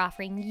Shifts, are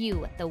offering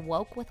you, the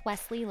Woke with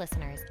Wesley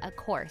listeners, a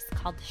course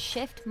called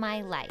Shift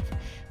My Life,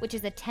 which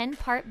is a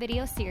 10-part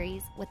video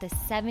series with a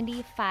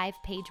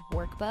 75-page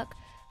workbook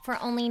for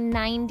only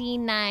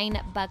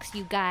 $99,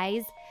 you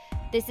guys.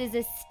 This is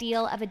a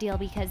steal of a deal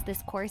because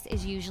this course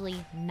is usually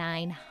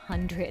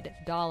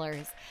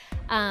 $900.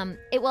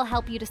 It will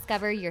help you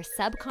discover your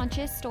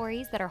subconscious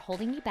stories that are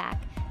holding you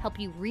back, help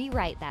you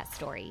rewrite that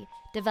story,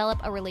 develop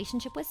a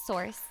relationship with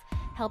Source,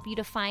 help you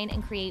define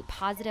and create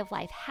positive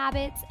life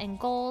habits and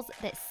goals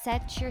that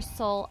set your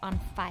soul on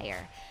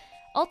fire.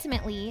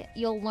 Ultimately,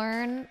 you'll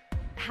learn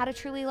how to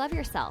truly love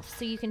yourself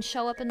so you can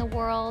show up in the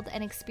world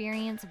and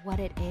experience what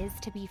it is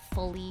to be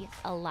fully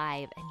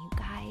alive. And you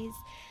guys,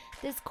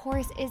 this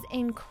course is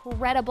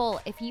incredible.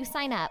 If you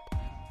sign up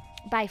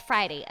by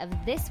Friday of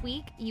this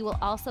week, you will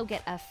also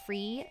get a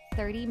free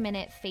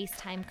 30-minute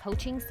FaceTime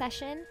coaching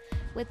session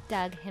with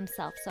Doug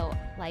himself. So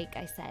like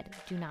I said,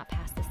 do not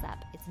pass this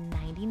up. It's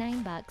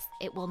 $99.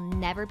 It will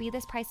never be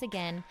this price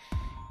again.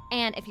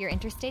 And if you're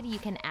interested, you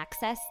can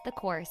access the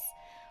course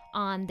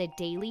on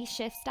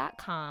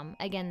thedailyshifts.com.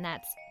 Again,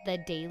 that's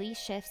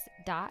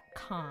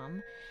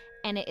thedailyshifts.com.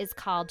 And it is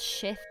called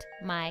Shift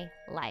My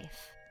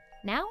Life.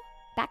 Now,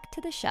 back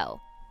to the show.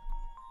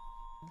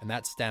 And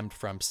that stemmed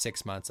from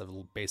 6 months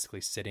of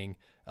basically sitting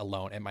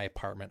alone in my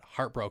apartment,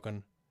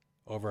 heartbroken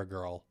over a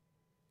girl,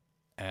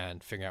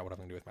 and figuring out what I'm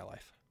going to do with my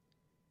life.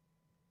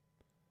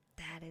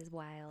 That is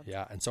wild.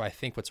 Yeah. And so I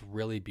think what's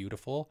really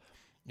beautiful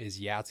is,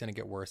 yeah, it's going to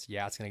get worse.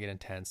 Yeah, it's going to get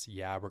intense.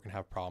 Yeah, we're going to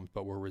have problems,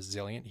 but we're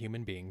resilient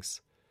human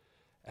beings.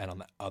 And on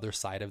the other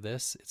side of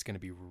this, it's going to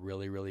be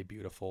really, really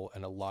beautiful.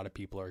 And a lot of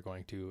people are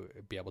going to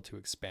be able to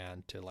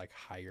expand to like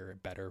higher,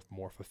 better,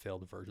 more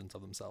fulfilled versions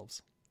of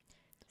themselves.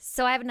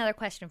 So I have another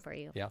question for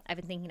you. Yeah. I've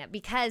been thinking of,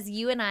 because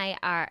you and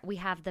we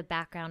have the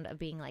background of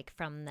being like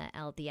from the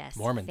LDS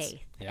Mormons.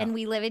 faith. Yeah. And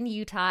we live in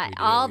Utah.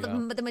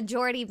 The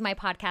majority of my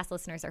podcast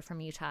listeners are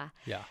from Utah.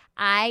 Yeah.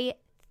 I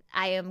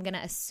am going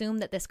to assume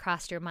that this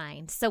crossed your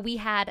mind. So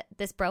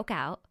this broke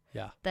out.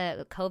 Yeah.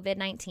 The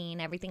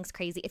COVID-19, everything's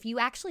crazy. If you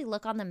actually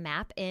look on the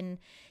map in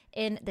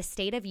the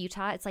state of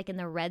Utah, it's like in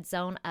the red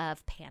zone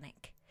of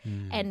panic.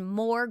 And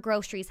more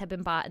groceries have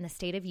been bought in the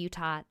state of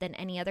Utah than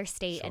any other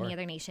state, any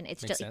other nation.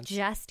 It's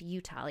just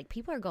Utah. Like,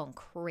 people are going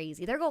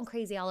crazy. They're going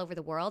crazy all over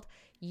the world.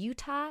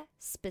 Utah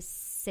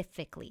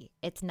specifically,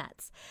 it's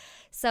nuts.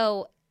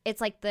 So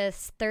it's like the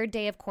third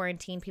day of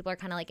quarantine. People are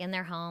kind of like in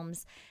their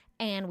homes.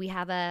 And we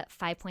have a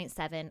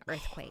 5.7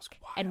 earthquake,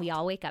 and we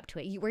all wake up to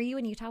it. Were you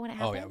in Utah when it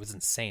happened? Oh yeah, it was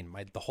insane.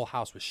 The whole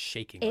house was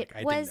shaking. It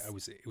was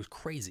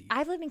crazy.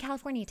 I've lived in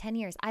California 10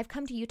 years. I've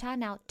come to Utah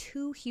now,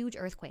 2 huge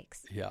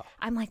earthquakes. Yeah.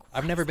 I'm like,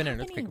 I've never been in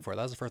an earthquake before.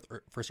 That was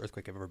the first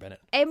earthquake I've ever been in.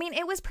 I mean,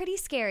 it was pretty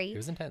scary. It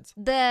was intense.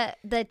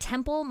 The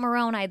Temple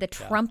Moroni, the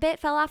trumpet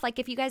fell off. Like,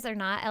 if you guys are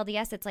not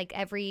LDS, it's like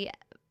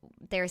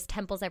there's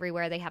temples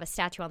everywhere. They have a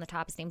statue on the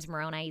top. His name's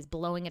Moroni. He's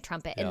blowing a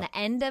trumpet. In the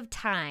end of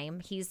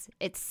time,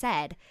 it's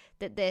said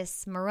that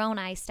this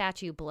Moroni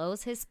statue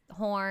blows his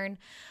horn.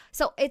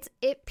 So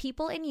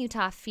people in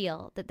Utah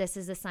feel that this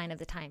is a sign of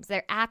the times.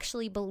 They're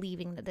actually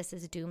believing that this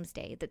is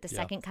doomsday, that the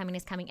second coming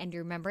is coming. And you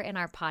remember in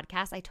our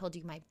podcast, I told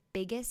you my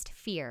biggest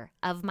fear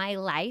of my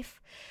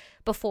life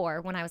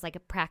before, when I was like a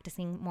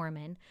practicing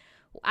Mormon,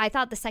 I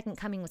thought the second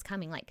coming was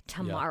coming like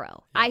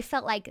tomorrow. Yeah. I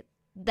felt like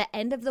the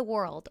end of the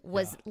world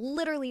was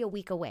literally a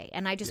week away,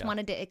 and I just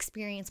wanted to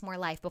experience more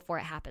life before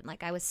it happened.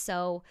 Like, I was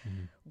so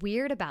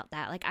weird about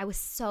that. Like, I was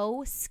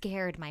so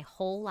scared my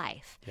whole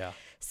life. Yeah.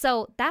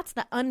 So that's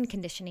the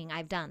unconditioning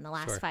I've done the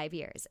last 5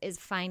 years, is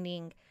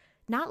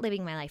not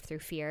living my life through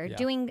fear,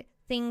 doing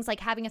things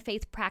like having a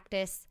faith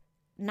practice,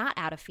 not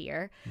out of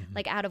fear,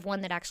 like out of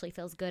one that actually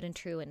feels good and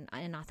true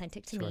and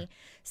authentic to me.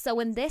 So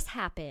when this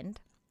happened,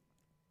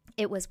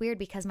 it was weird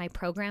because my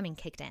programming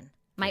kicked in.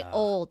 My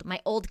old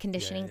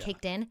conditioning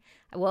kicked in.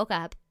 I woke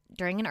up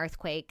during an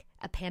earthquake,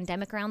 a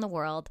pandemic around the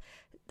world,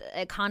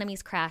 the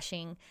economy's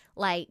crashing,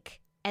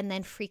 and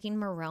then freaking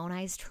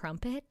Moroni's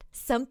trumpet.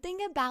 Something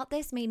about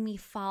this made me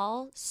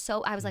fall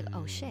I was like,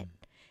 oh shit,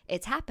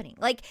 it's happening.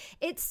 Like,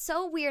 it's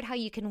so weird how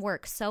you can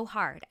work so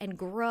hard and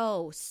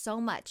grow so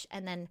much,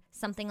 and then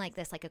something like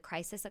this, like a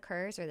crisis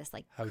occurs, or this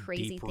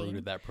crazy thing. How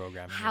deep-rooted that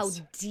programming is. How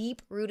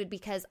deep-rooted,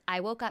 because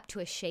I woke up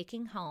to a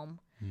shaking home,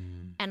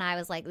 and I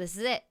was like, this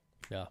is it.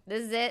 Yeah.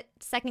 This is it.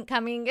 Second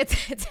coming.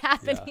 It's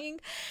happening.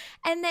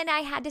 Yeah. And then I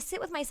had to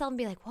sit with myself and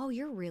be like, whoa,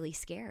 you're really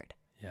scared.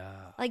 Yeah.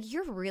 Like,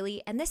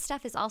 and this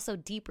stuff is also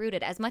deep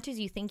rooted. As much as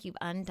you think you've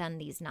undone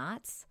these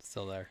knots,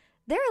 still there.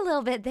 They're a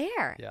little bit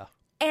there. Yeah.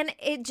 And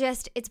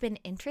it's been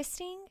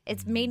interesting.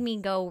 It's made me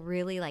go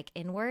really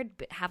inward,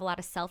 but have a lot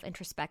of self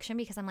introspection,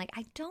 because I'm like,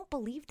 I don't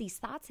believe these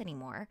thoughts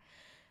anymore,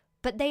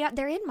 but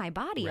they're in my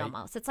body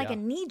almost. It's like a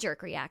knee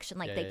jerk reaction.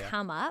 They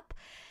come up.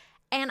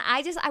 And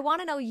I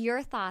want to know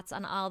your thoughts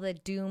on all the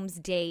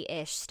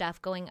doomsday-ish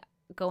stuff going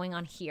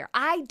on here.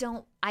 I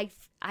know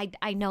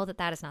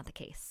that is not the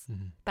case,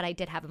 but I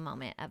did have a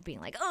moment of being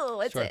like,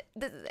 oh, it's it.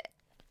 This is it.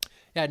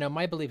 Yeah, no,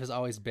 my belief has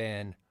always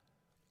been,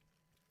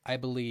 I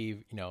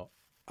believe,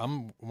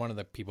 I'm one of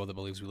the people that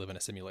believes we live in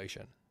a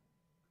simulation.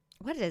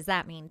 What does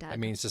that mean, Doug? I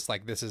mean, it's just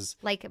like, this is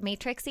like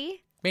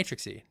Matrix-y,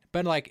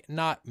 but like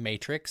not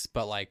Matrix,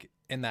 but like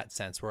in that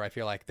sense where I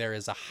feel like there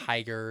is a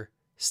higher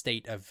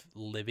state of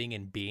living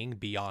and being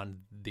beyond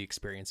the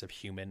experience of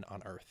human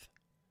on Earth.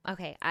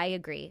 Okay, I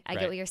agree. I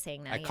get what you're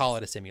saying now. I call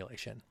it a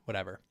simulation,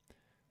 whatever.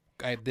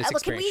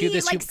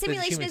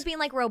 Simulation is being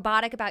like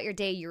robotic about your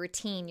day, your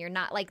routine. You're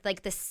not like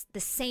the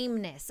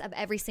sameness of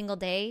every single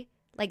day.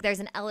 Like there's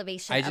an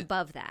elevation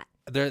above that.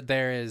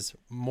 There is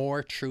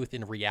more truth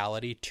in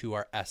reality to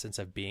our essence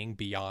of being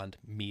beyond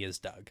me as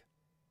Doug.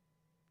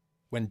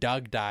 When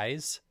Doug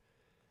dies,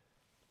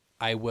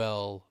 I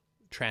will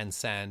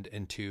transcend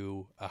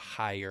into a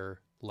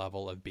higher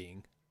level of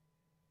being,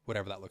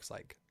 whatever that looks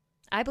like.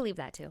 I believe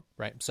that too.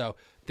 Right. So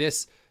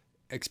this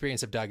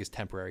experience of Doug is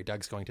temporary.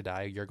 Doug's going to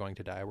die. You're going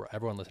to die.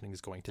 Everyone listening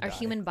is going to die. Our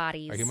human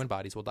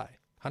bodies will die.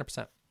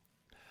 100%.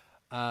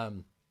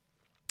 And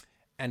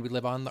we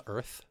live on the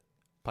Earth,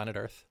 planet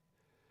Earth.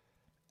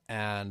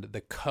 And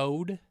the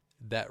code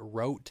that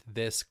wrote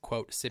this,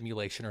 quote,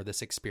 simulation or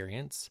this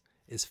experience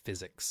is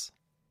physics.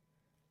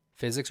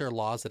 Physics are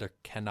laws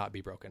that cannot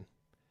be broken.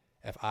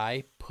 If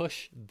I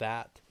push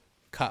that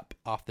cup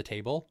off the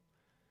table,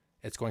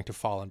 it's going to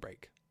fall and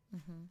break.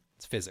 Mm-hmm.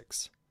 It's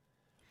physics.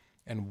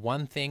 And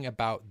one thing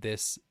about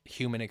this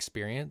human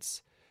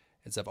experience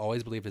is I've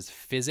always believed is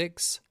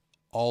physics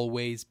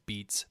always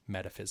beats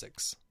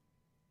metaphysics.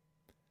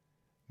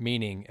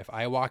 Meaning, if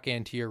I walk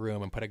into your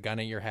room and put a gun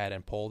at your head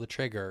and pull the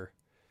trigger,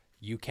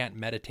 you can't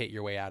meditate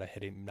your way out of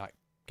not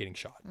getting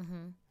shot,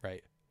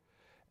 right?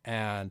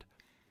 And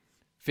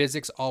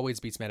physics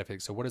always beats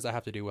metaphysics. So what does that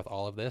have to do with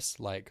all of this?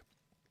 Like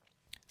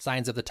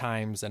signs of the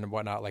times and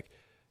whatnot, like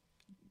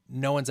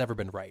no one's ever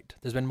been right.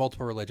 There's been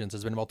multiple religions.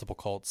 There's been multiple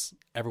cults.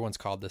 Everyone's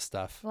called this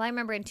stuff. Well, I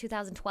remember in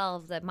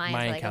 2012 that Mayans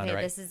were like, okay,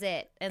 this is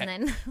it. And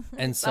then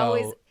and it's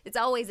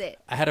always it.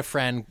 I had a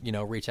friend,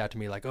 reach out to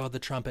me like, oh, the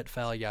trumpet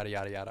fell, yada,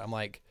 yada, yada. I'm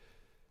like,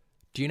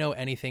 do you know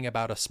anything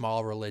about a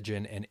small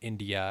religion in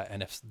India?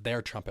 And if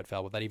their trumpet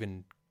fell, it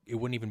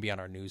wouldn't even be on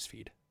our news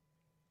feed.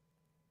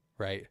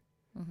 Right?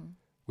 Mm-hmm.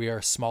 We are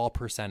a small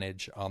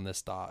percentage on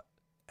this dot.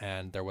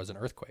 And there was an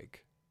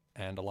earthquake.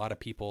 And a lot of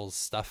people's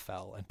stuff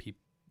fell. And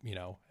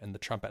and the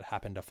trumpet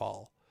happened to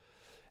fall.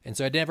 And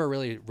so it never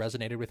really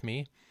resonated with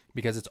me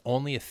because it's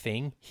only a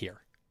thing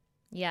here.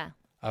 Yeah.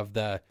 Of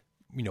the,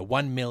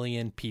 1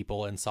 million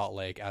people in Salt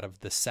Lake out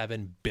of the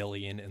 7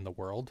 billion in the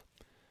world,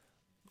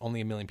 only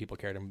 1 million people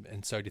cared.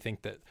 And so do you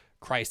think that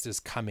Christ is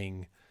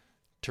coming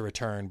to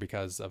return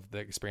because of the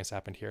experience that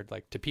happened here?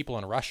 Like to people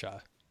in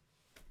Russia,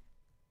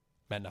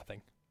 meant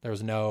nothing. There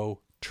was no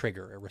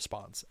trigger or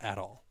response at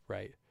all,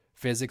 right?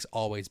 Physics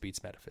always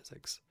beats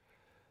metaphysics.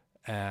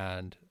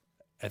 And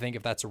I think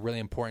if that's really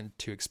important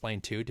to explain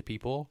to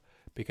people,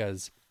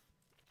 because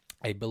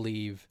I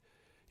believe,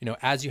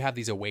 as you have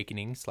these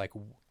awakenings, like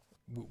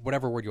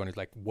whatever word you want to,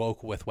 like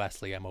woke with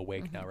Wesley, I'm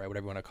awake now, right?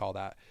 Whatever you want to call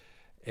that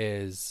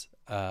is,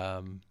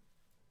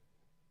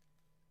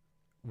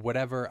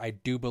 whatever. I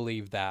do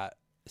believe that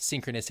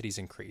synchronicities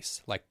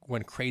increase. Like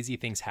when crazy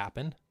things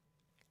happen,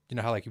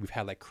 how like we've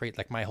had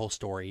like my whole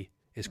story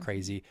is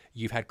crazy.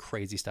 You've had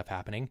crazy stuff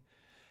happening.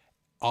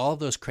 All of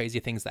those crazy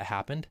things that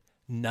happened,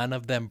 none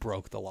of them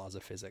broke the laws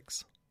of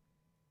physics.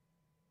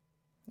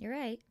 You're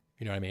right.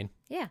 You know what I mean?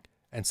 Yeah.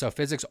 And so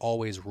physics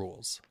always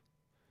rules.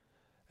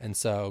 And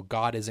so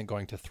God isn't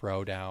going to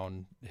throw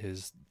down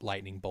his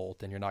lightning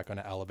bolt and you're not going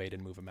to elevate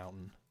and move a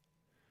mountain.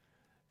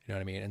 You know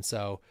what I mean? And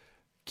so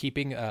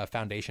keeping a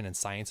foundation in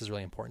science is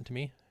really important to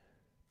me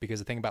because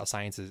the thing about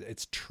science is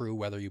it's true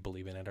whether you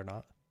believe in it or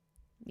not.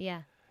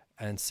 Yeah.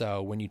 And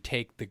so when you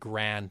take the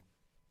grand,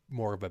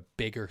 more of a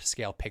bigger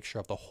scale picture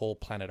of the whole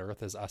planet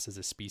Earth as us as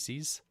a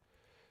species,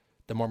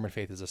 the Mormon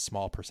faith is a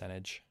small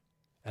percentage,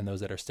 and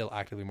those that are still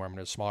actively Mormon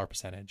are a smaller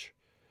percentage.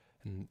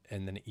 And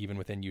then even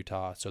within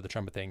Utah, so the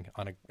trumpet thing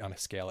on a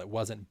scale, it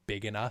wasn't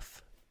big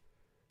enough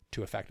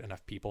to affect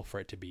enough people for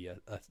it to be an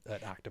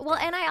active thing.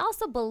 And I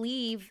also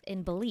believe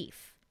in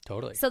belief.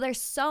 Totally. So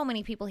there's so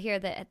many people here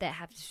that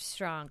have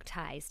strong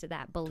ties to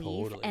that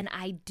belief. Totally. And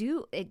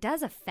it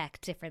does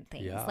affect different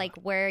things. Yeah. Like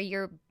where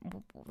your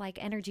like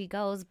energy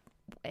goes,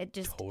 it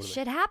just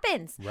shit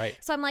happens. Right.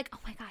 So I'm like, oh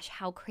my gosh,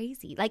 how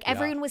crazy. Like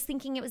everyone was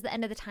thinking it was the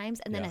end of the times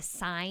and then a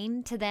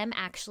sign to them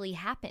actually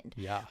happened.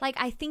 Yeah. Like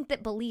I think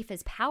that belief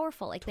is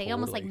powerful. Like they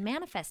almost like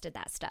manifested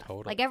that stuff.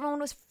 Totally. Like everyone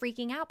was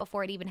freaking out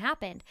before it even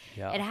happened.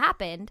 Yeah. It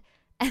happened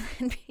and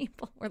then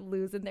people were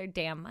losing their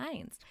damn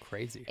minds.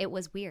 Crazy. It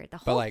was weird. The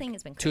whole thing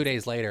has been crazy. 2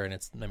 days later and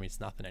it's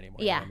nothing anymore.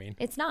 Yeah. You know what I mean?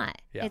 It's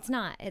not. Yeah. It's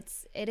not. It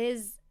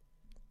is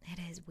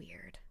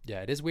weird.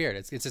 Yeah, it is weird.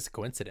 It's just a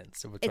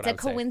coincidence. It's a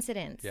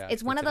coincidence. Yeah,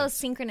 it's one of those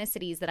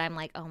synchronicities that I'm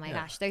like, oh my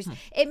gosh,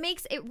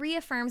 it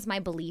reaffirms my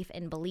belief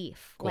in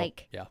belief. Cool.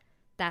 Like,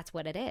 that's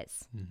what it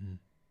is. Mm-hmm.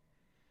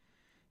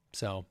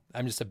 So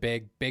I'm just a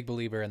big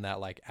believer in that,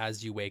 like,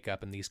 as you wake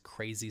up and these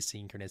crazy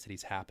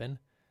synchronicities happen,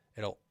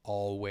 it'll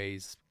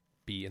always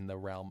be in the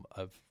realm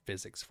of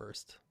physics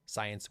first.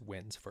 Science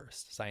wins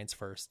first. Science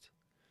first,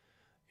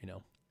 you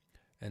know?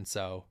 And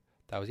so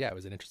that was, it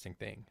was an interesting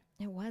thing.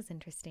 It was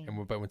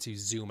interesting. But once you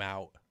zoom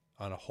out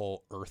on a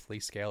whole earthly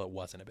scale, it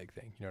wasn't a big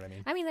thing. You know what I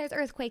mean? I mean, there's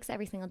earthquakes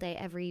every single day,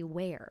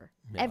 everywhere.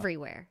 Yeah.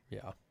 Everywhere.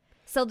 Yeah.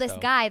 So there's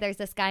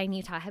this guy in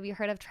Utah. Have you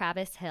heard of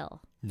Travis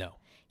Hill? No.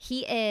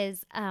 He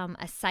is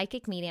a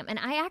psychic medium. And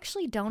I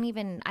actually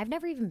I've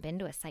never even been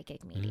to a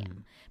psychic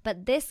medium.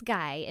 But this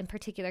guy in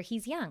particular,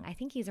 he's young. I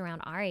think he's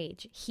around our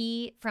age.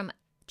 He, from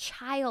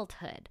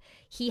childhood,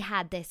 he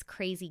had this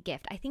crazy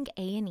gift. I think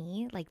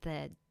A&E, like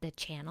the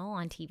channel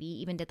on TV,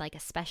 even did like a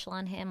special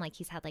on him. Like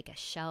he's had like a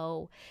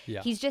show.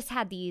 Yeah. He's just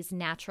had these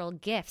natural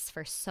gifts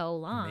for so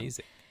long.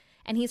 Amazing.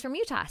 And he's from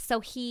Utah. So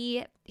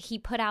he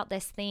put out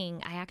this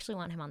thing. I actually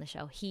want him on the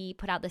show. He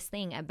put out this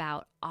thing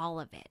about all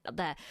of it.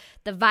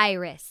 The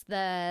virus,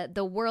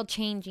 the world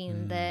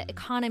changing, the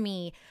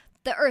economy,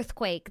 the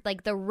earthquake,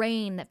 like the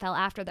rain that fell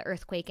after the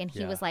earthquake. And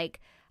he was like,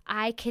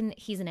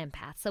 he's an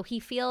empath. So he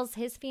feels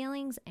his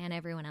feelings and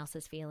everyone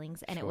else's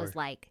feelings. And it was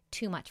like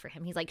too much for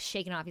him. He's like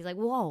shaking off. He's like,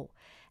 whoa,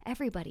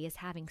 everybody is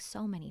having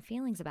so many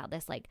feelings about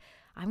this. Like,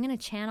 I'm going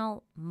to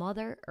channel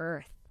Mother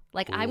Earth.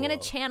 Like, I'm going to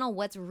channel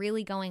what's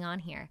really going on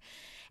here.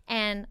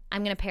 And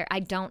I'm going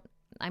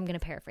to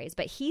paraphrase,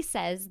 but he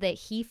says that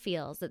he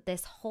feels that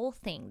this whole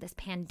thing, this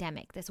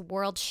pandemic, this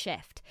world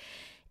shift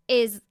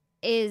is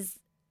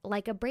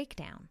like a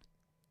breakdown.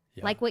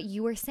 Yeah. Like what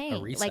you were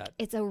saying. Like,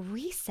 it's a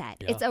reset.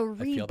 Yeah, it's a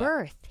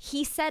rebirth.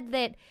 He said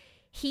that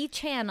he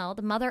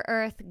channeled Mother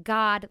Earth,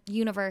 God,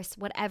 universe,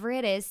 whatever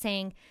it is,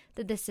 saying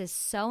that this is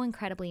so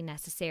incredibly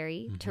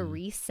necessary to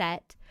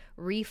reset,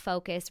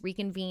 refocus,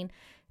 reconvene,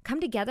 come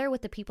together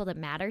with the people that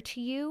matter to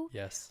you.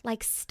 Yes.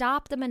 Like,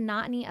 stop the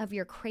monotony of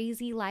your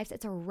crazy lives.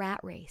 It's a rat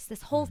race.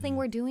 This whole thing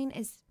we're doing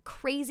is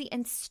crazy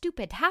and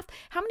stupid. How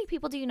many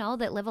people do you know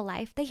that live a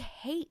life they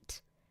hate?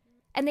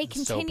 And they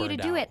continue to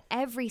do it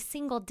every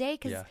single day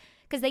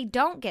because they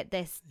don't get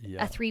this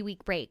a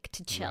 3-week break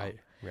to chill.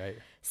 Right.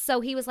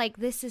 So he was like,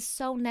 this is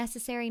so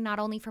necessary, not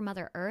only for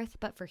Mother Earth,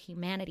 but for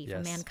humanity, for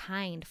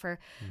mankind, for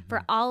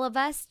all of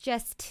us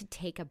just to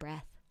take a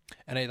breath.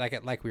 And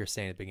like we were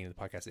saying at the beginning of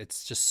the podcast,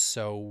 it's just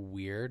so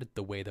weird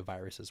the way the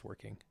virus is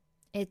working.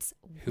 It's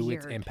who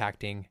weird. It's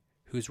impacting,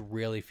 who's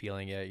really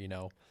feeling it. You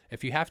know,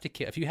 if you have to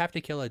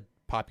kill a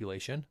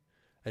population,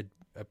 it's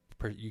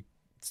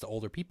the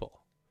older people,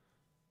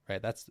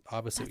 right? That's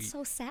obviously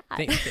so sad.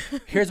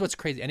 Here's what's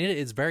crazy, and it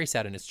is very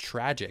sad and it's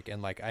tragic.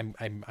 And like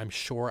I'm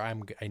sure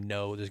I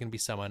know there's gonna be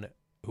someone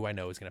who I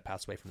know is gonna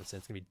pass away from this, and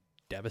it's gonna be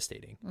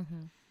devastating.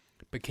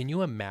 But can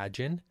you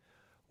imagine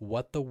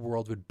what the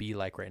world would be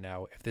like right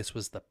now if this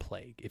was the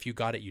plague? If you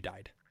got it, you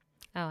died.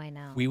 Oh, I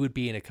know. We would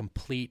be in a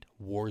complete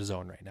war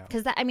zone right now.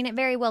 Because it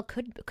very well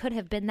could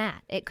have been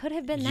that. It could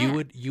have been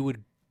that. You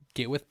would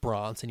get with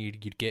Bronson,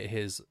 you'd get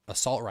his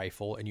assault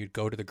rifle, and you'd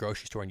go to the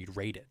grocery store and you'd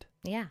raid it.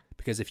 Yeah.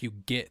 Because if you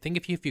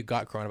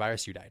got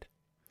coronavirus, you died.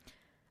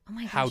 Oh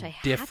my gosh, I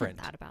hadn't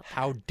thought about that.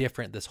 How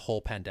different this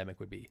whole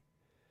pandemic would be.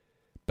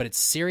 But it's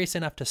serious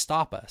enough to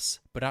stop us,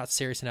 but not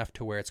serious enough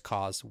to where it's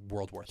caused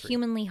World War III.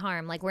 Humanly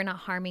harm. Like, we're not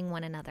harming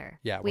one another.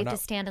 Yeah, we have to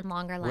stand in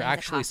longer lines. We're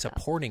actually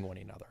supporting one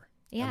another.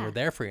 Yeah. And we're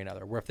there for one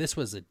another. Where if this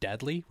was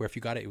where if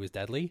you got it, it was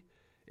deadly,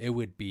 it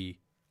would be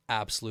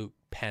absolute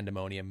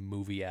pandemonium,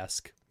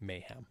 movie-esque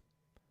mayhem.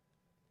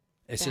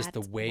 It's just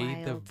the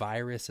way the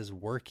virus is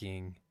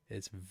working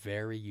is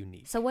very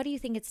unique. So what do you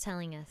think it's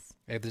telling us?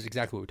 That's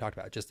exactly what we talked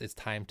about. Just it's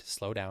time to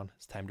slow down.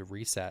 It's time to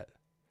reset.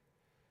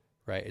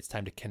 Right? It's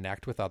time to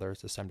connect with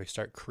others. It's time to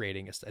start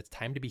creating. It's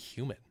time to be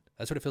human.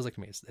 That's what it feels like to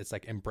me. It's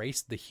like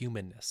embrace the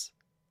humanness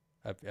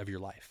of your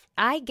life.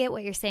 I get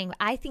what you're saying.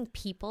 I think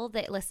people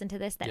that listen to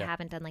this that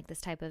haven't done like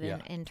this type of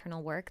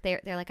internal work, they're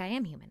like, I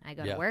am human. I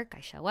go to work, I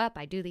show up,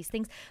 I do these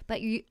things.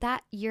 But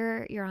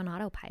you're on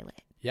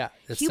autopilot. Yeah,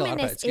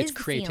 it's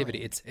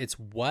creativity. It's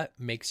what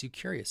makes you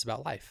curious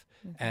about life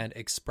and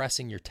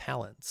expressing your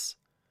talents,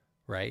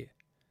 right?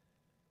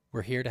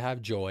 We're here to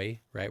have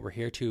joy, right? We're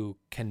here to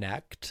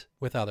connect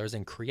with others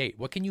and create.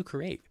 What can you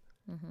create?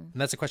 And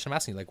that's the question I'm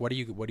asking. Like, what do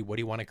you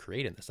want to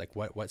create in this? Like,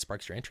 what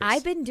sparks your interest?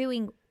 I've been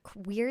doing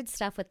weird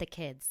stuff with the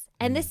kids,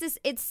 and this is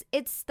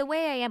it's the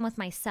way I am with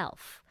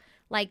myself.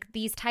 Like,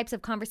 these types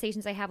of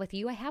conversations I have with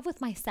you, I have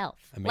with myself.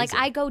 Amazing. Like,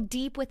 I go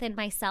deep within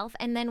myself,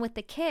 and then with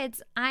the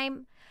kids,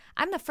 I'm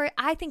the first.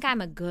 I think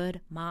I'm a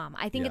good mom.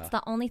 I think it's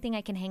the only thing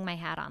I can hang my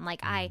hat on. Like,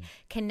 I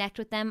connect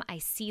with them. I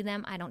see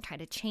them. I don't try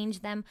to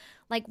change them.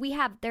 Like,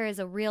 there is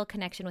a real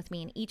connection with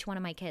me and each one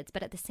of my kids.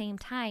 But at the same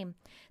time,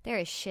 there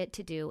is shit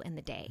to do in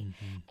the day.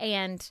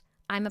 And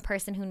I'm a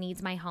person who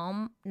needs my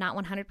home, not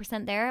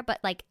 100% there, but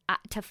like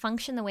to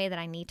function the way that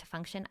I need to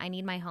function, I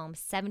need my home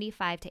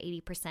 75 to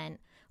 80%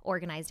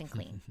 organized and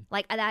clean.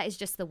 Like, that is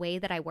just the way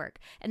that I work.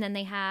 And then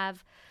they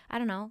have, I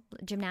don't know,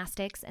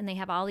 gymnastics, and they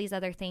have all these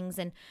other things,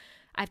 and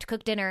I have to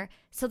cook dinner.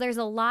 So there's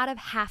a lot of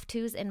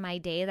have-tos in my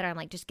day that I'm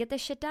like, just get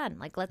this shit done.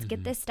 Like, let's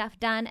get this stuff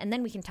done, and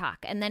then we can talk.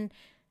 And then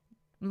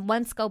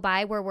months go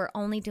by where we're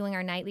only doing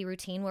our nightly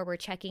routine where we're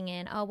checking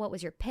in. Oh, what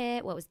was your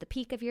pit? What was the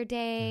peak of your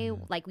day?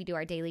 Like we do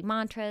our daily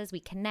mantras, we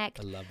connect.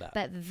 I love that.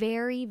 But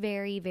very,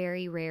 very,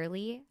 very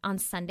rarely on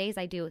Sundays,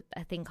 I do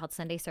a thing called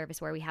Sunday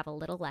service where we have a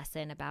little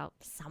lesson about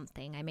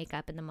something I make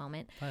up in the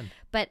moment. Fun.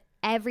 But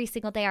every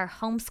single day, our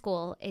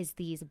homeschool is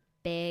these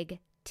big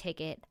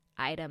ticket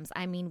items.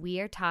 I mean, we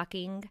are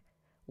talking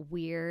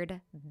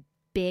weird,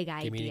 big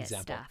idea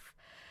stuff.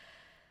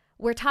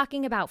 We're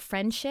talking about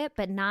friendship,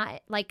 but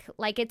not like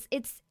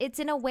it's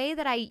in a way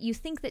that you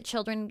think that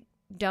children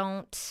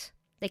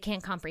they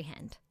can't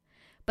comprehend.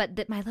 But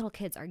that my little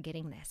kids are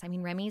getting this. I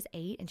mean, Remy's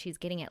 8 and she's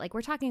getting it. Like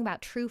we're talking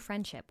about true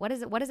friendship. What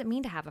does it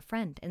mean to have a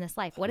friend in this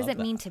life? What does it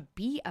mean to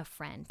be a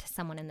friend to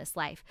someone in this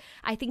life?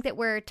 I think that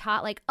we're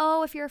taught like,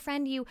 oh, if you're a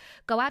friend, you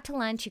go out to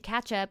lunch, you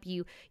catch up,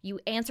 you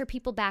answer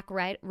people back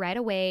right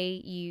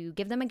away, you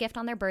give them a gift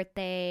on their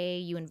birthday,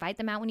 you invite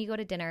them out when you go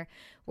to dinner.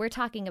 We're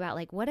talking about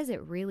like, what does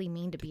it really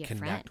mean to be a friend?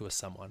 Connect with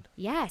someone.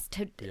 Yes,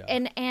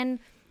 and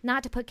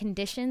not to put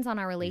conditions on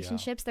our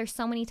relationships. There's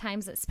so many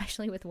times,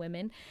 especially with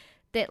women,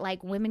 that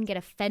like women get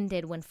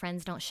offended when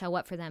friends don't show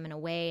up for them in a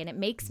way. And it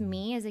makes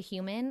me as a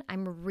human,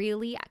 I'm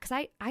really, because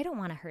I don't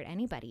want to hurt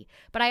anybody.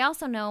 But I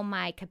also know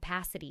my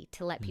capacity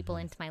to let people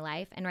into my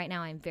life. And right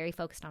now I'm very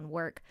focused on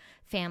work,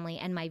 family,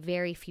 and my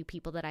very few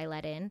people that I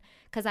let in.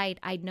 Because I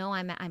know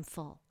I'm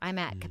full. I'm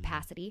at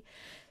capacity.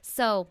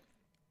 So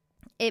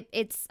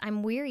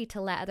I'm weary to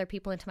let other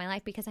people into my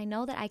life because I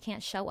know that I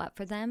can't show up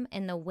for them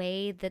in the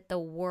way that the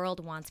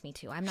world wants me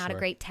to. I'm not a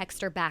great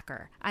texter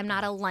backer. I'm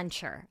not a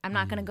luncher. I'm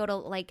not going to go to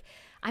like,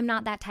 I'm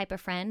not that type of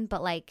friend,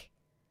 but like,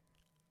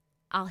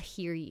 I'll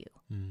hear you.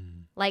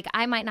 Like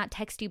I might not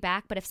text you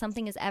back, but if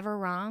something is ever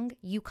wrong,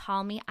 you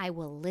call me, I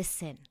will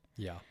listen.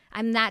 Yeah.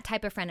 I'm that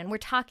type of friend. And we're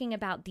talking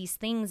about these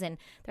things and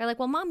they're like,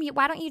 well, Mom,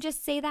 why don't you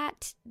just say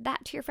that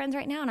to your friends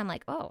right now? And I'm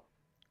like, oh.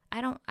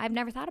 I've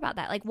never thought about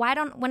that. Like, why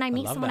don't, when I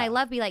meet someone I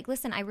love, be like,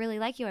 listen, I really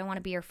like you. I want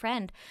to be your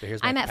friend.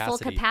 I'm at full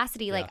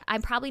capacity. Like,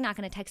 I'm probably not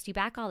going to text you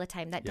back all the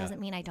time. That doesn't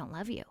mean I don't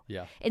love you.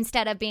 Yeah.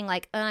 Instead of being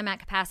like, oh, I'm at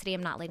capacity.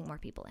 I'm not letting more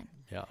people in.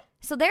 Yeah.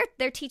 So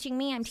they're teaching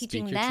me. I'm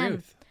teaching them.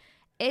 Truth.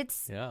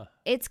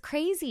 It's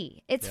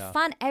crazy. It's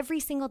fun. Every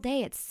single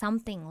day, it's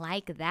something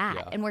like that.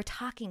 Yeah. And we're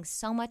talking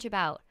so much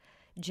about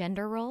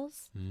gender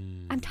roles.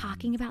 I'm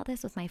talking about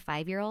this with my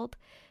 5-year-old.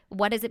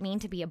 What does it mean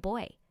to be a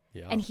boy?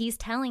 Yeah. And he's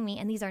telling me,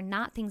 and these are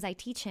not things I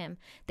teach him,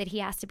 that he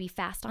has to be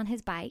fast on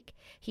his bike,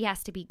 he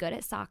has to be good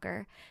at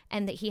soccer,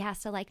 and that he has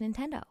to like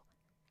Nintendo.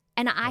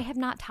 And I have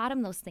not taught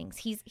him those things.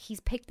 He's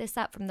picked this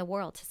up from the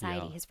world,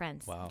 society, his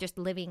friends, just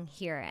living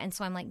here. And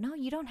so I'm like, no,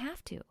 you don't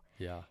have to.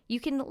 Yeah. You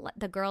can,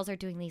 the girls are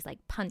doing these like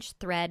punch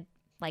thread,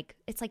 like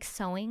it's like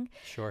sewing.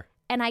 Sure.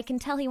 And I can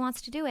tell he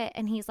wants to do it.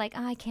 And he's like,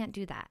 oh, I can't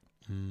do that.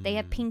 They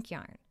have pink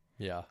yarn.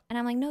 Yeah. And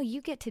I'm like, no, you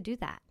get to do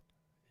that.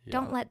 Yeah.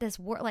 Don't let this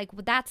work. Like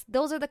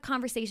those are the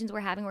conversations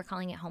we're having. We're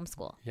calling it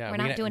homeschool. Yeah, we're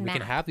not doing math. We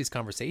can have these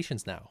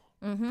conversations now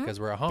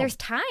because we're at home. There's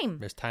time.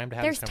 There's time to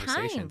have these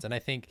conversations. And I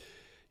think,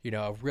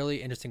 a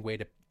really interesting way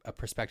a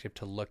perspective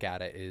to look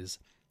at it is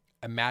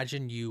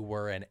imagine you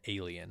were an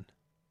alien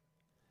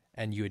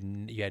and you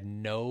had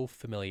no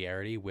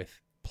familiarity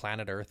with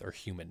planet Earth or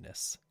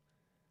humanness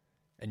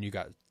and you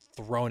got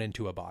thrown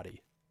into a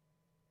body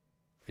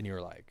and you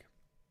were like,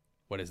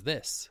 what is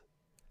this?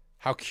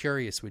 How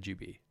curious would you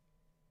be?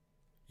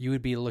 You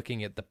would be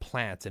looking at the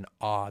plants and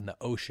awe and the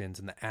oceans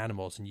and the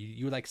animals. And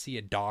you would like see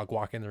a dog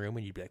walk in the room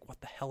and you'd be like, what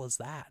the hell is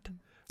that?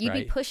 You'd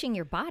be pushing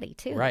your body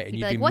too. Right. And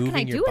you'd be like,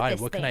 moving your body.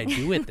 What can I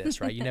do with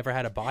this? Right. You never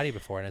had a body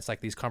before. And it's like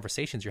these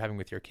conversations you're having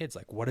with your kids.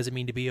 Like, what does it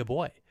mean to be a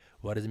boy?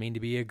 What does it mean to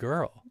be a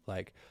girl?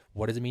 Like,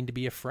 what does it mean to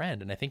be a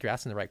friend? And I think you're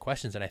asking the right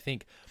questions. And I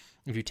think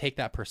if you take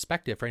that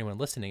perspective for anyone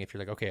listening, if you're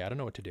like, okay, I don't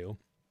know what to do,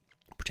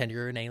 pretend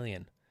you're an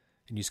alien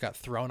and you just got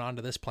thrown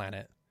onto this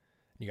planet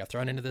and you got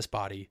thrown into this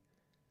body.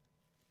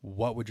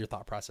 What would your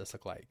thought process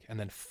look like? And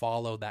then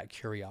follow that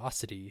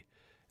curiosity.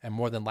 And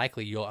more than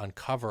likely, you'll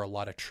uncover a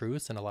lot of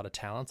truths and a lot of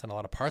talents and a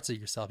lot of parts of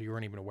yourself you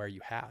weren't even aware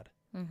you had.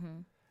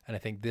 And I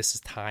think this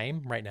is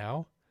time right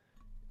now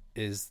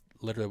is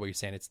literally what you're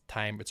saying. It's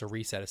time. It's a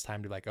reset. It's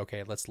time to like,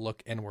 okay, let's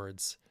look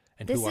inwards.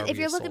 And who are we? If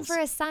you're looking for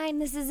a sign,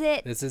 this is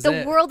it. This is it.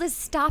 The world is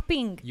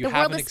stopping. The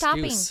world is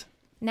stopping.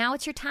 Now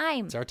it's your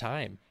time. It's our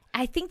time.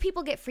 I think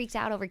people get freaked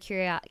out over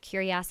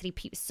curiosity,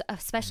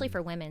 especially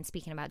for women.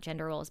 Speaking about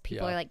gender roles,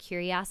 people are like,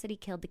 curiosity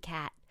killed the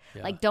cat.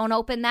 Yeah. Like, don't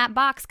open that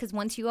box because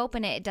once you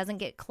open it, it doesn't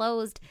get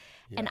closed.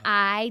 Yeah. And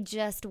I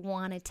just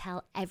want to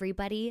tell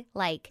everybody,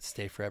 like,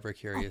 stay forever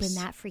curious. Open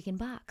that freaking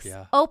box.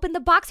 Yeah. Open the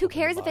box. Who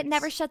cares if it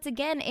never shuts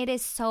again? It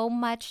is so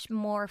much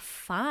more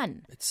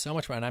fun. It's so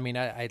much fun. I mean,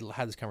 I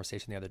had this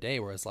conversation the other day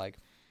where it's like,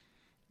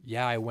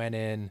 yeah, I went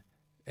in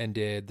and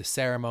did the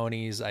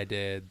ceremonies, I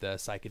did the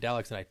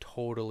psychedelics, and I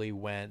totally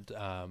went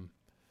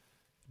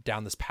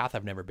down this path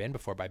I've never been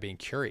before by being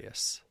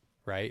curious,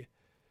 right?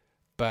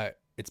 But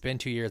it's been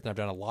 2 years and I've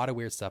done a lot of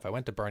weird stuff. I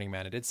went to Burning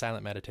Man and did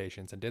silent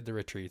meditations and did the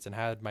retreats and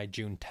had my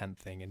June 10th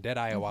thing and did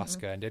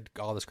ayahuasca and did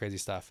all this crazy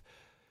stuff.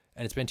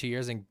 And it's been 2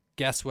 years, and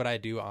guess what I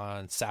do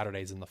on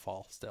Saturdays in the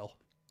fall still?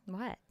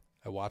 What?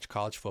 I watch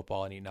college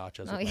football and eat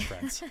nachos with my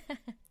friends.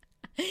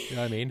 You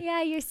know what I mean?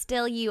 Yeah, you're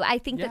still you. I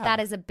think that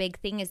is a big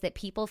thing, is that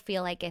people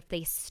feel like if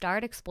they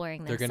start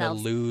exploring themselves, they're going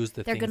to lose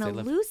the they're things going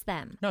to lose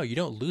them. No, you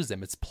don't lose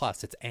them. It's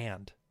plus. It's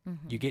and.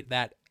 You get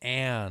that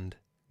and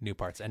new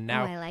parts. And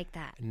now I like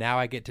that. Now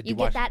I get to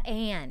get that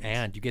and.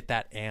 And you get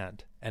that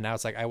and. And now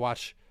it's like I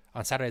watch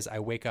on Saturdays, I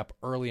wake up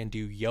early and do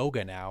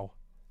yoga now,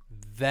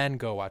 then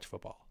go watch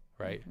football,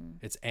 right?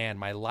 It's and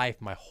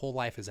my whole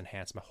life is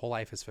enhanced. My whole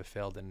life is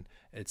fulfilled, and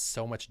it's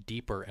so much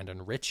deeper and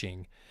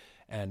enriching.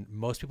 And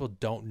most people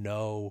don't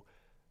know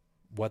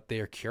what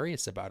they're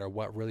curious about or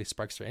what really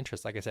sparks their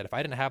interest. Like I said, if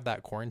I didn't have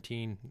that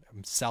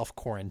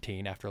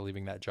self-quarantine after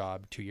leaving that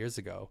job 2 years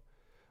ago,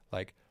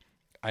 like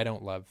I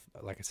don't love,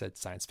 like I said,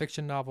 science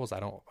fiction novels. I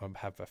don't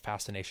have a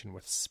fascination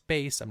with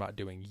space. I'm not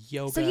doing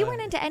yoga. So you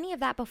weren't into any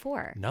of that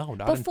before? No,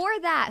 not before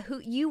that.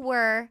 You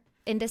were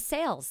into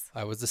sales.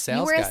 I was a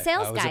sales guy. You were a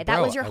sales guy.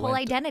 That was your whole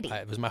identity.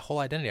 It was my whole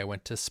identity. I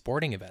went to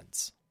sporting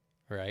events,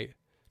 right?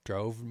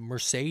 Drove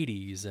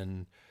Mercedes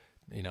and,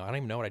 I don't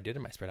even know what I did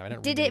in my spare time. I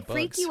didn't read any books. Did it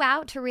freak you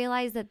out to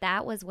realize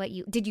that was what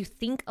did you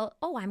think,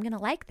 oh, I'm going to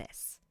like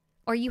this?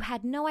 Or you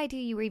had no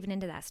idea you were even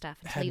into that stuff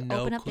until you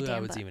opened up the damn book? I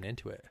was even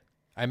into it.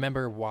 I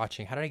remember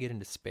watching, how did I get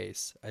into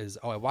space?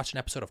 I watched an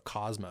episode of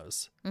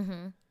Cosmos.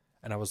 And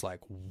I was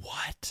like,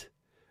 what?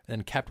 And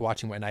then kept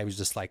watching, and I was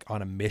just like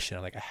on a mission.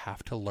 I'm like, I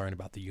have to learn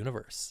about the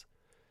universe.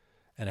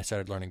 And I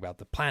started learning about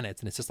the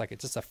planets, and it's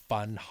just a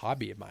fun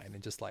hobby of mine.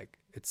 And just like,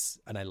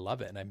 and I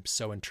love it. And I'm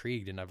so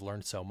intrigued, and I've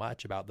learned so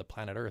much about the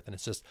planet Earth. And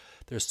it's just,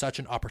 there's such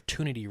an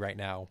opportunity right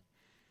now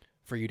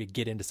for you to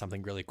get into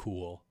something really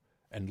cool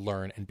and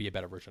learn and be a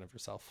better version of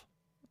yourself.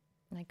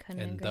 I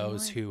couldn't and agree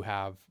those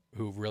more.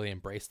 who really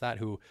embrace that,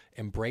 who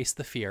embrace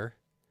the fear,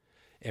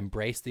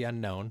 embrace the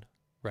unknown,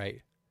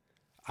 right?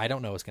 I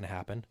don't know what's going to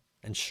happen.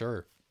 And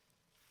sure,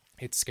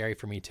 it's scary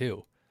for me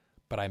too,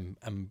 but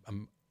I'm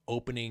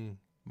opening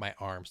my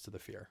arms to the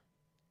fear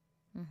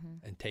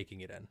and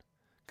taking it in,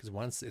 because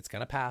once it's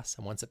going to pass,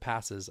 and once it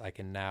passes, I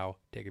can now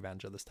take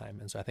advantage of this time.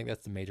 And so I think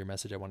that's the major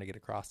message I want to get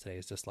across today,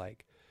 is just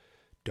like,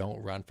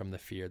 don't run from the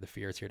fear. The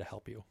fear is here to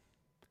help you.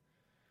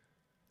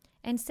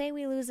 And say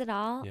we lose it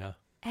all. Yeah.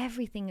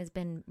 Everything has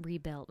been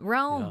rebuilt.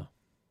 Rome,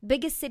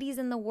 biggest cities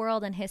in the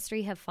world in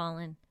history have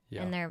fallen.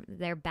 Yeah. And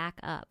they're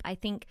back up.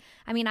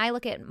 I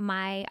look at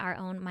mine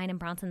and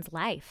Bronson's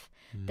life.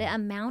 The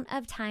amount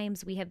of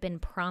times we have been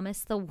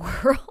promised the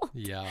world,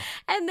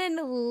 and then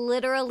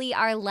literally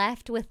are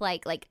left with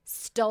like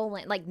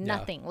stolen, like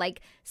nothing,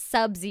 like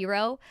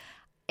sub-zero.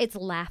 It's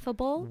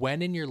laughable.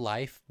 When in your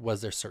life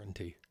was there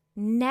certainty?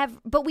 Never.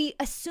 But we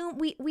assume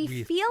we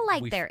feel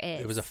like there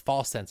is. It was a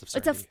false sense of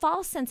certainty. It's a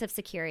false sense of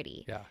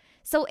security. Yeah.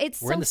 So it's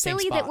so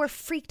silly that we're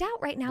freaked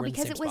out right now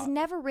because it was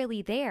never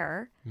really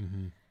there.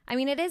 I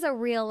mean, it is a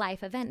real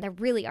life event. There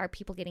really are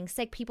people getting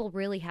sick. People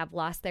really have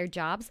lost their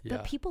jobs,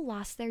 but people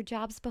lost their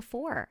jobs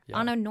before. Yeah.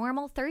 On a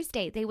normal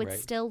Thursday, they would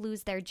still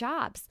lose their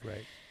jobs.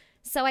 Right.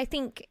 So I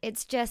think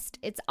it's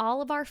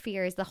all of our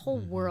fears, the whole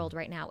world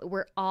right now.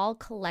 We're all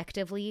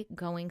collectively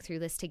going through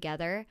this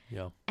together.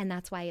 Yeah. And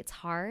that's why it's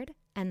hard.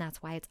 And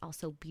that's why it's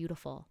also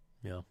beautiful.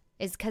 Yeah.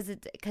 Is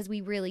because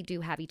we really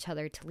do have each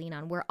other to lean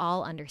on. We're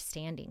all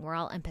understanding. We're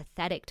all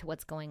empathetic to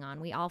what's going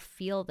on. We all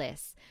feel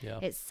this. Yeah.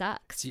 It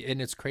sucks.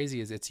 And it's crazy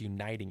is it's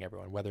uniting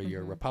everyone, whether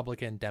you're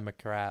Republican,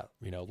 Democrat,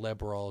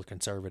 liberal,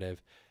 conservative.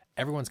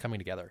 Everyone's coming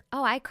together.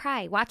 Oh, I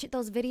cry. Watch it.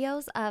 Those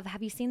videos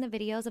have you seen the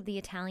videos of the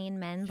Italian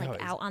men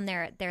out on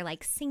they're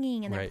like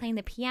singing and they're playing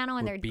the piano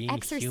and they're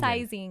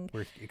exercising.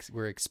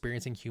 We're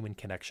experiencing human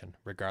connection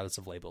regardless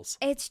of labels.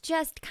 It's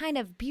just kind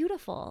of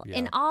beautiful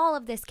in all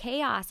of this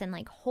chaos and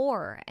like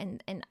horror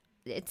and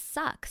it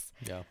sucks.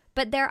 Yeah.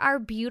 But there are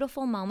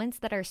beautiful moments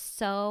that are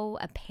so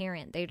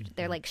apparent.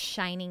 They're like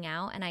shining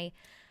out, and I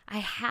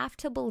have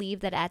to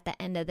believe that at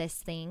the end of this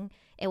thing,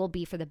 it will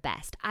be for the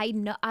best. I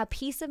know a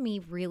piece of me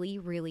really,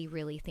 really,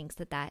 really thinks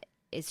that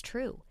is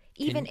true.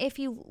 Even if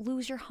you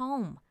lose your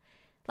home,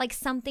 like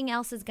something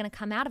else is going to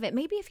come out of it.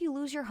 Maybe if you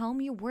lose your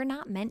home, you were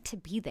not meant to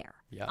be there,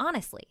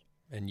 honestly.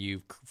 And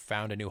you've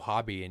found a new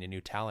hobby and a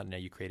new talent, and now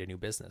you create a new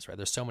business, right?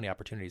 There's so many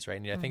opportunities, right?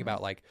 And I think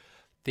about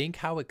think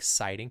how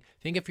exciting.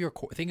 Think if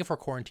we're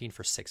quarantined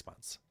for 6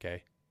 months,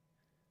 okay?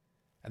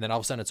 And then all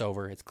of a sudden it's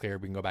over. It's clear.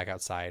 We can go back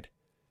outside.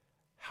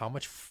 How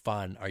much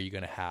fun are you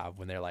going to have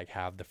when they're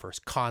have the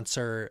first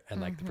concert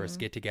and the first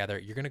get together?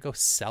 You're going to go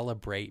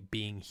celebrate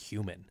being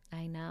human.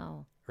 I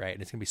know. Right.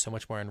 And it's going to be so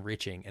much more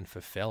enriching and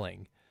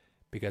fulfilling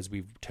because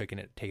we've taken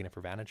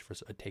advantage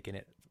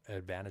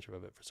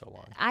of it for so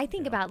long. I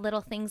think about little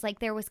things like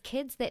there was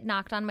kids that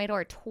knocked on my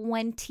door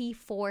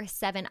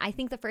 24/7. I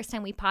think the first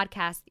time we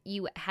podcast,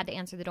 you had to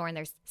answer the door and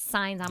there's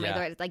signs on my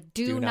door. It's like,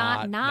 do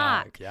not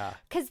knock. Yeah.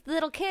 Because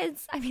little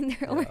kids,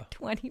 they're over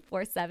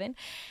 24/7.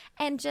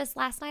 And just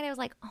last night I was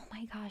like, oh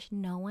my gosh,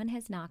 no one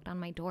has knocked on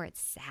my door.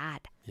 It's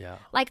sad. Yeah.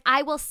 Like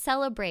I will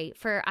celebrate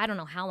for, I don't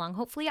know how long.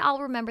 Hopefully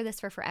I'll remember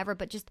this for forever,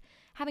 but just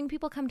having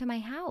people come to my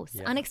house,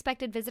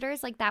 unexpected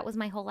visitors, like that was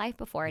my whole life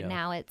before. And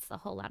now it's a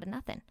whole lot of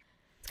nothing.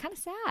 It's kind of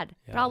sad,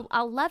 but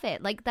I'll love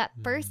it. Like that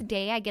first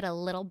day I get a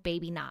little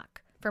baby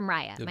knock from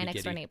Raya, You'll my be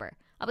next door giddy. neighbor.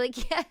 I'll be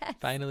like, yes,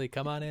 Finally,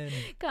 come on in.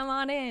 come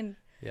on in.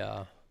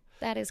 Yeah.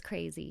 That is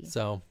crazy.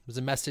 So there's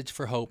a message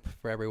for hope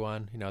for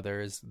everyone. You know,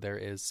 there is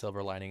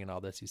silver lining in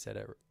all this. You said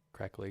it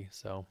correctly.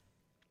 So,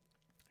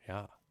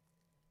 yeah.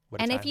 What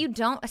a And if time. you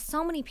don't,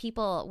 so many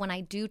people, when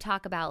I do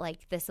talk about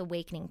like this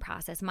awakening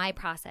process, my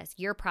process,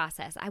 your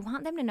process, I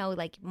want them to know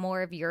like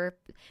more of your,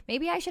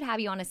 maybe I should have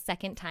you on a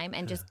second time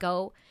and just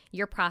go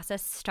your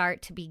process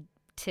start to be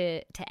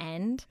to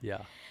end. Yeah.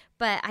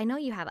 But I know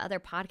you have other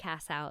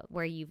podcasts out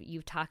where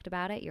you've talked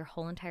about it, your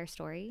whole entire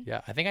story.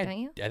 Yeah. I think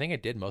I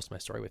did most of my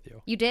story with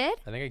you. You did?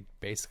 I think I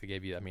basically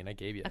gave you, I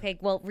gave you. Okay.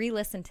 Well,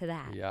 re-listen to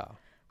that. Yeah.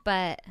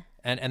 But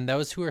And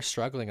those who are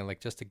struggling and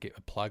like just to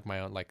plug my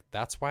own, like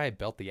that's why I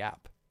built the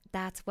app.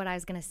 that's what I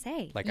was going to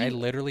say. Like I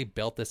literally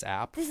built this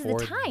app This is for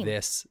the time.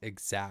 this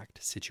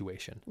exact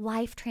situation.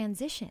 Life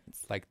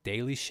transitions. Like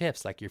daily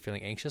shifts, like you're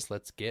feeling anxious,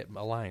 let's get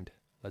aligned.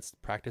 Let's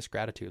practice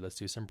gratitude. Let's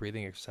do some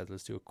breathing exercise.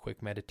 Let's do a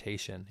quick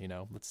meditation. You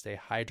know, let's stay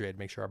hydrated,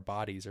 make sure our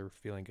bodies are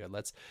feeling good.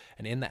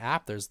 And in the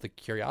app, there's the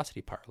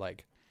curiosity part.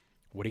 Like,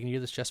 what are you going to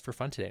do this just for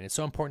fun today? And it's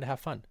so important to have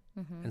fun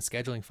and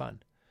scheduling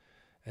fun.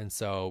 And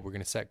so we're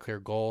going to set clear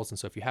goals. And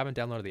so if you haven't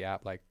downloaded the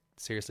app, like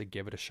seriously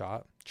give it a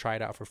shot. Try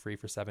it out for free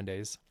for 7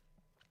 days.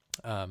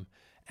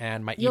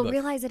 And my You'll ebook.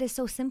 realize it is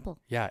so simple.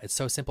 Yeah, it's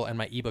so simple. And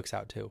my ebook's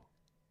out too.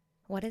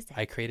 What is it?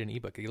 I created an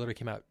ebook. It literally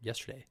came out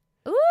yesterday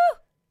Ooh.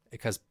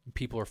 because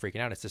people were freaking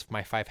out. It's just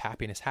my 5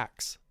 happiness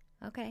hacks.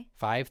 Okay.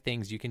 5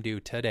 things you can do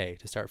today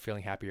to start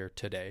feeling happier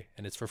today.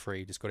 And it's for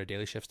free. Just go to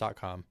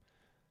dailyshifts.com,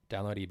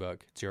 download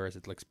ebook. It's yours.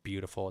 It looks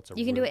beautiful.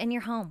 You can do it in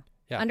your home.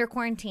 Yeah. Under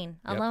quarantine,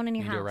 Yep. alone in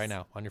your you house. can do it right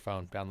now on your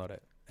phone. Download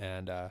it.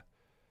 And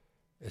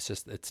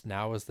it's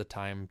now is the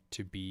time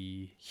to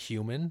be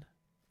human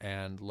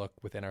and look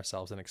within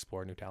ourselves and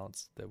explore new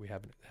talents that we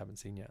haven't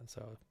seen yet.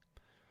 So,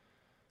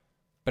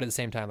 but at the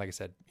same time, like I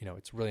said, you know,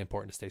 it's really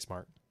important to stay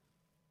smart.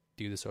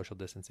 Do the social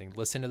distancing.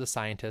 Listen to the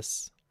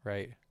scientists,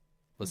 right?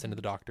 Listen to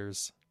the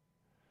doctors,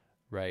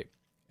 right?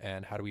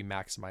 And how do we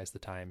maximize the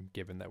time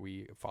given that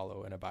we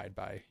follow and abide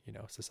by, you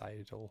know,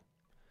 societal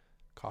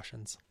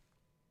cautions?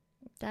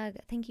 Doug,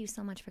 thank you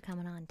so much for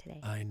coming on today.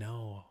 I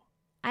know.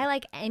 I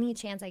like any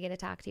chance I get to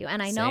talk to you.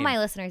 And I know Same. my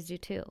listeners do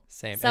too.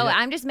 Same. So And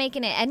I'm just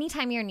making it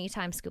anytime you're in Utah,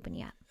 I'm scooping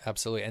you up.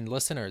 absolutely. And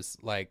listeners,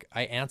 like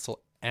I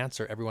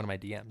answer every one of my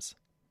DMs.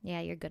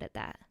 Yeah, you're good at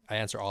that. I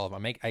answer all of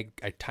them. I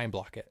time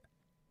block it.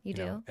 You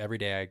do? know, every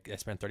day I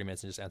spend 30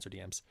 minutes and just answer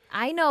DMs.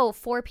 I know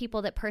 4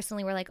 people that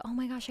personally were like, oh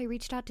my gosh, I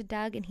reached out to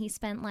Doug and he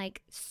spent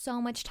like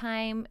so much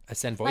time. I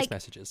send voice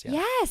messages. Yeah.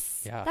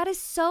 Yes. Yeah. That is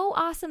so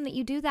awesome that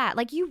you do that.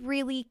 Like you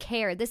really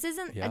care. This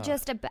isn't Yeah.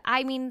 just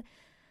I mean,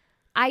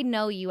 I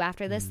know you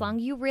after this long.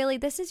 You really,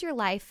 this is your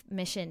life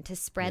mission to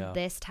spread Yeah.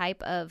 this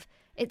type of,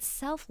 it's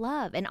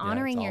self-love and it's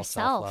honoring all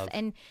yourself.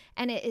 self-love.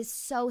 And it is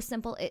so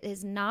simple. It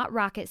is not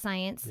rocket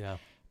science. Yeah.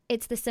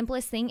 It's the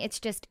simplest thing.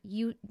 It's just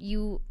you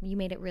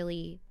made it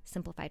really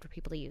simplified for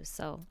people to use.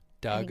 So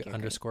I think you're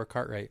great.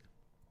 Doug_Cartwright.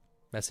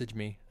 Message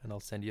me and I'll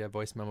send you a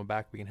voice memo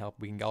back. We can help.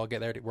 We can all get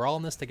there. We're all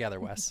in this together,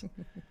 Wes.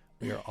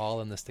 We are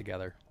all in this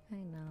together. I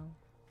know.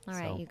 All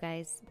right, So- you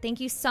guys. Thank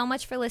you so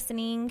much for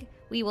listening.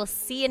 We will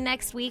see you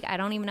next week. I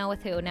don't even know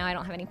with who. Now I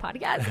don't have any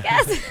podcast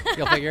guests.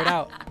 You'll figure it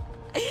out.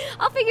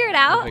 I'll figure it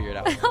out. You'll figure it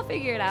out. I'll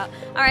figure it out.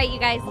 All right, you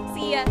guys.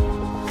 See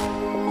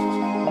ya.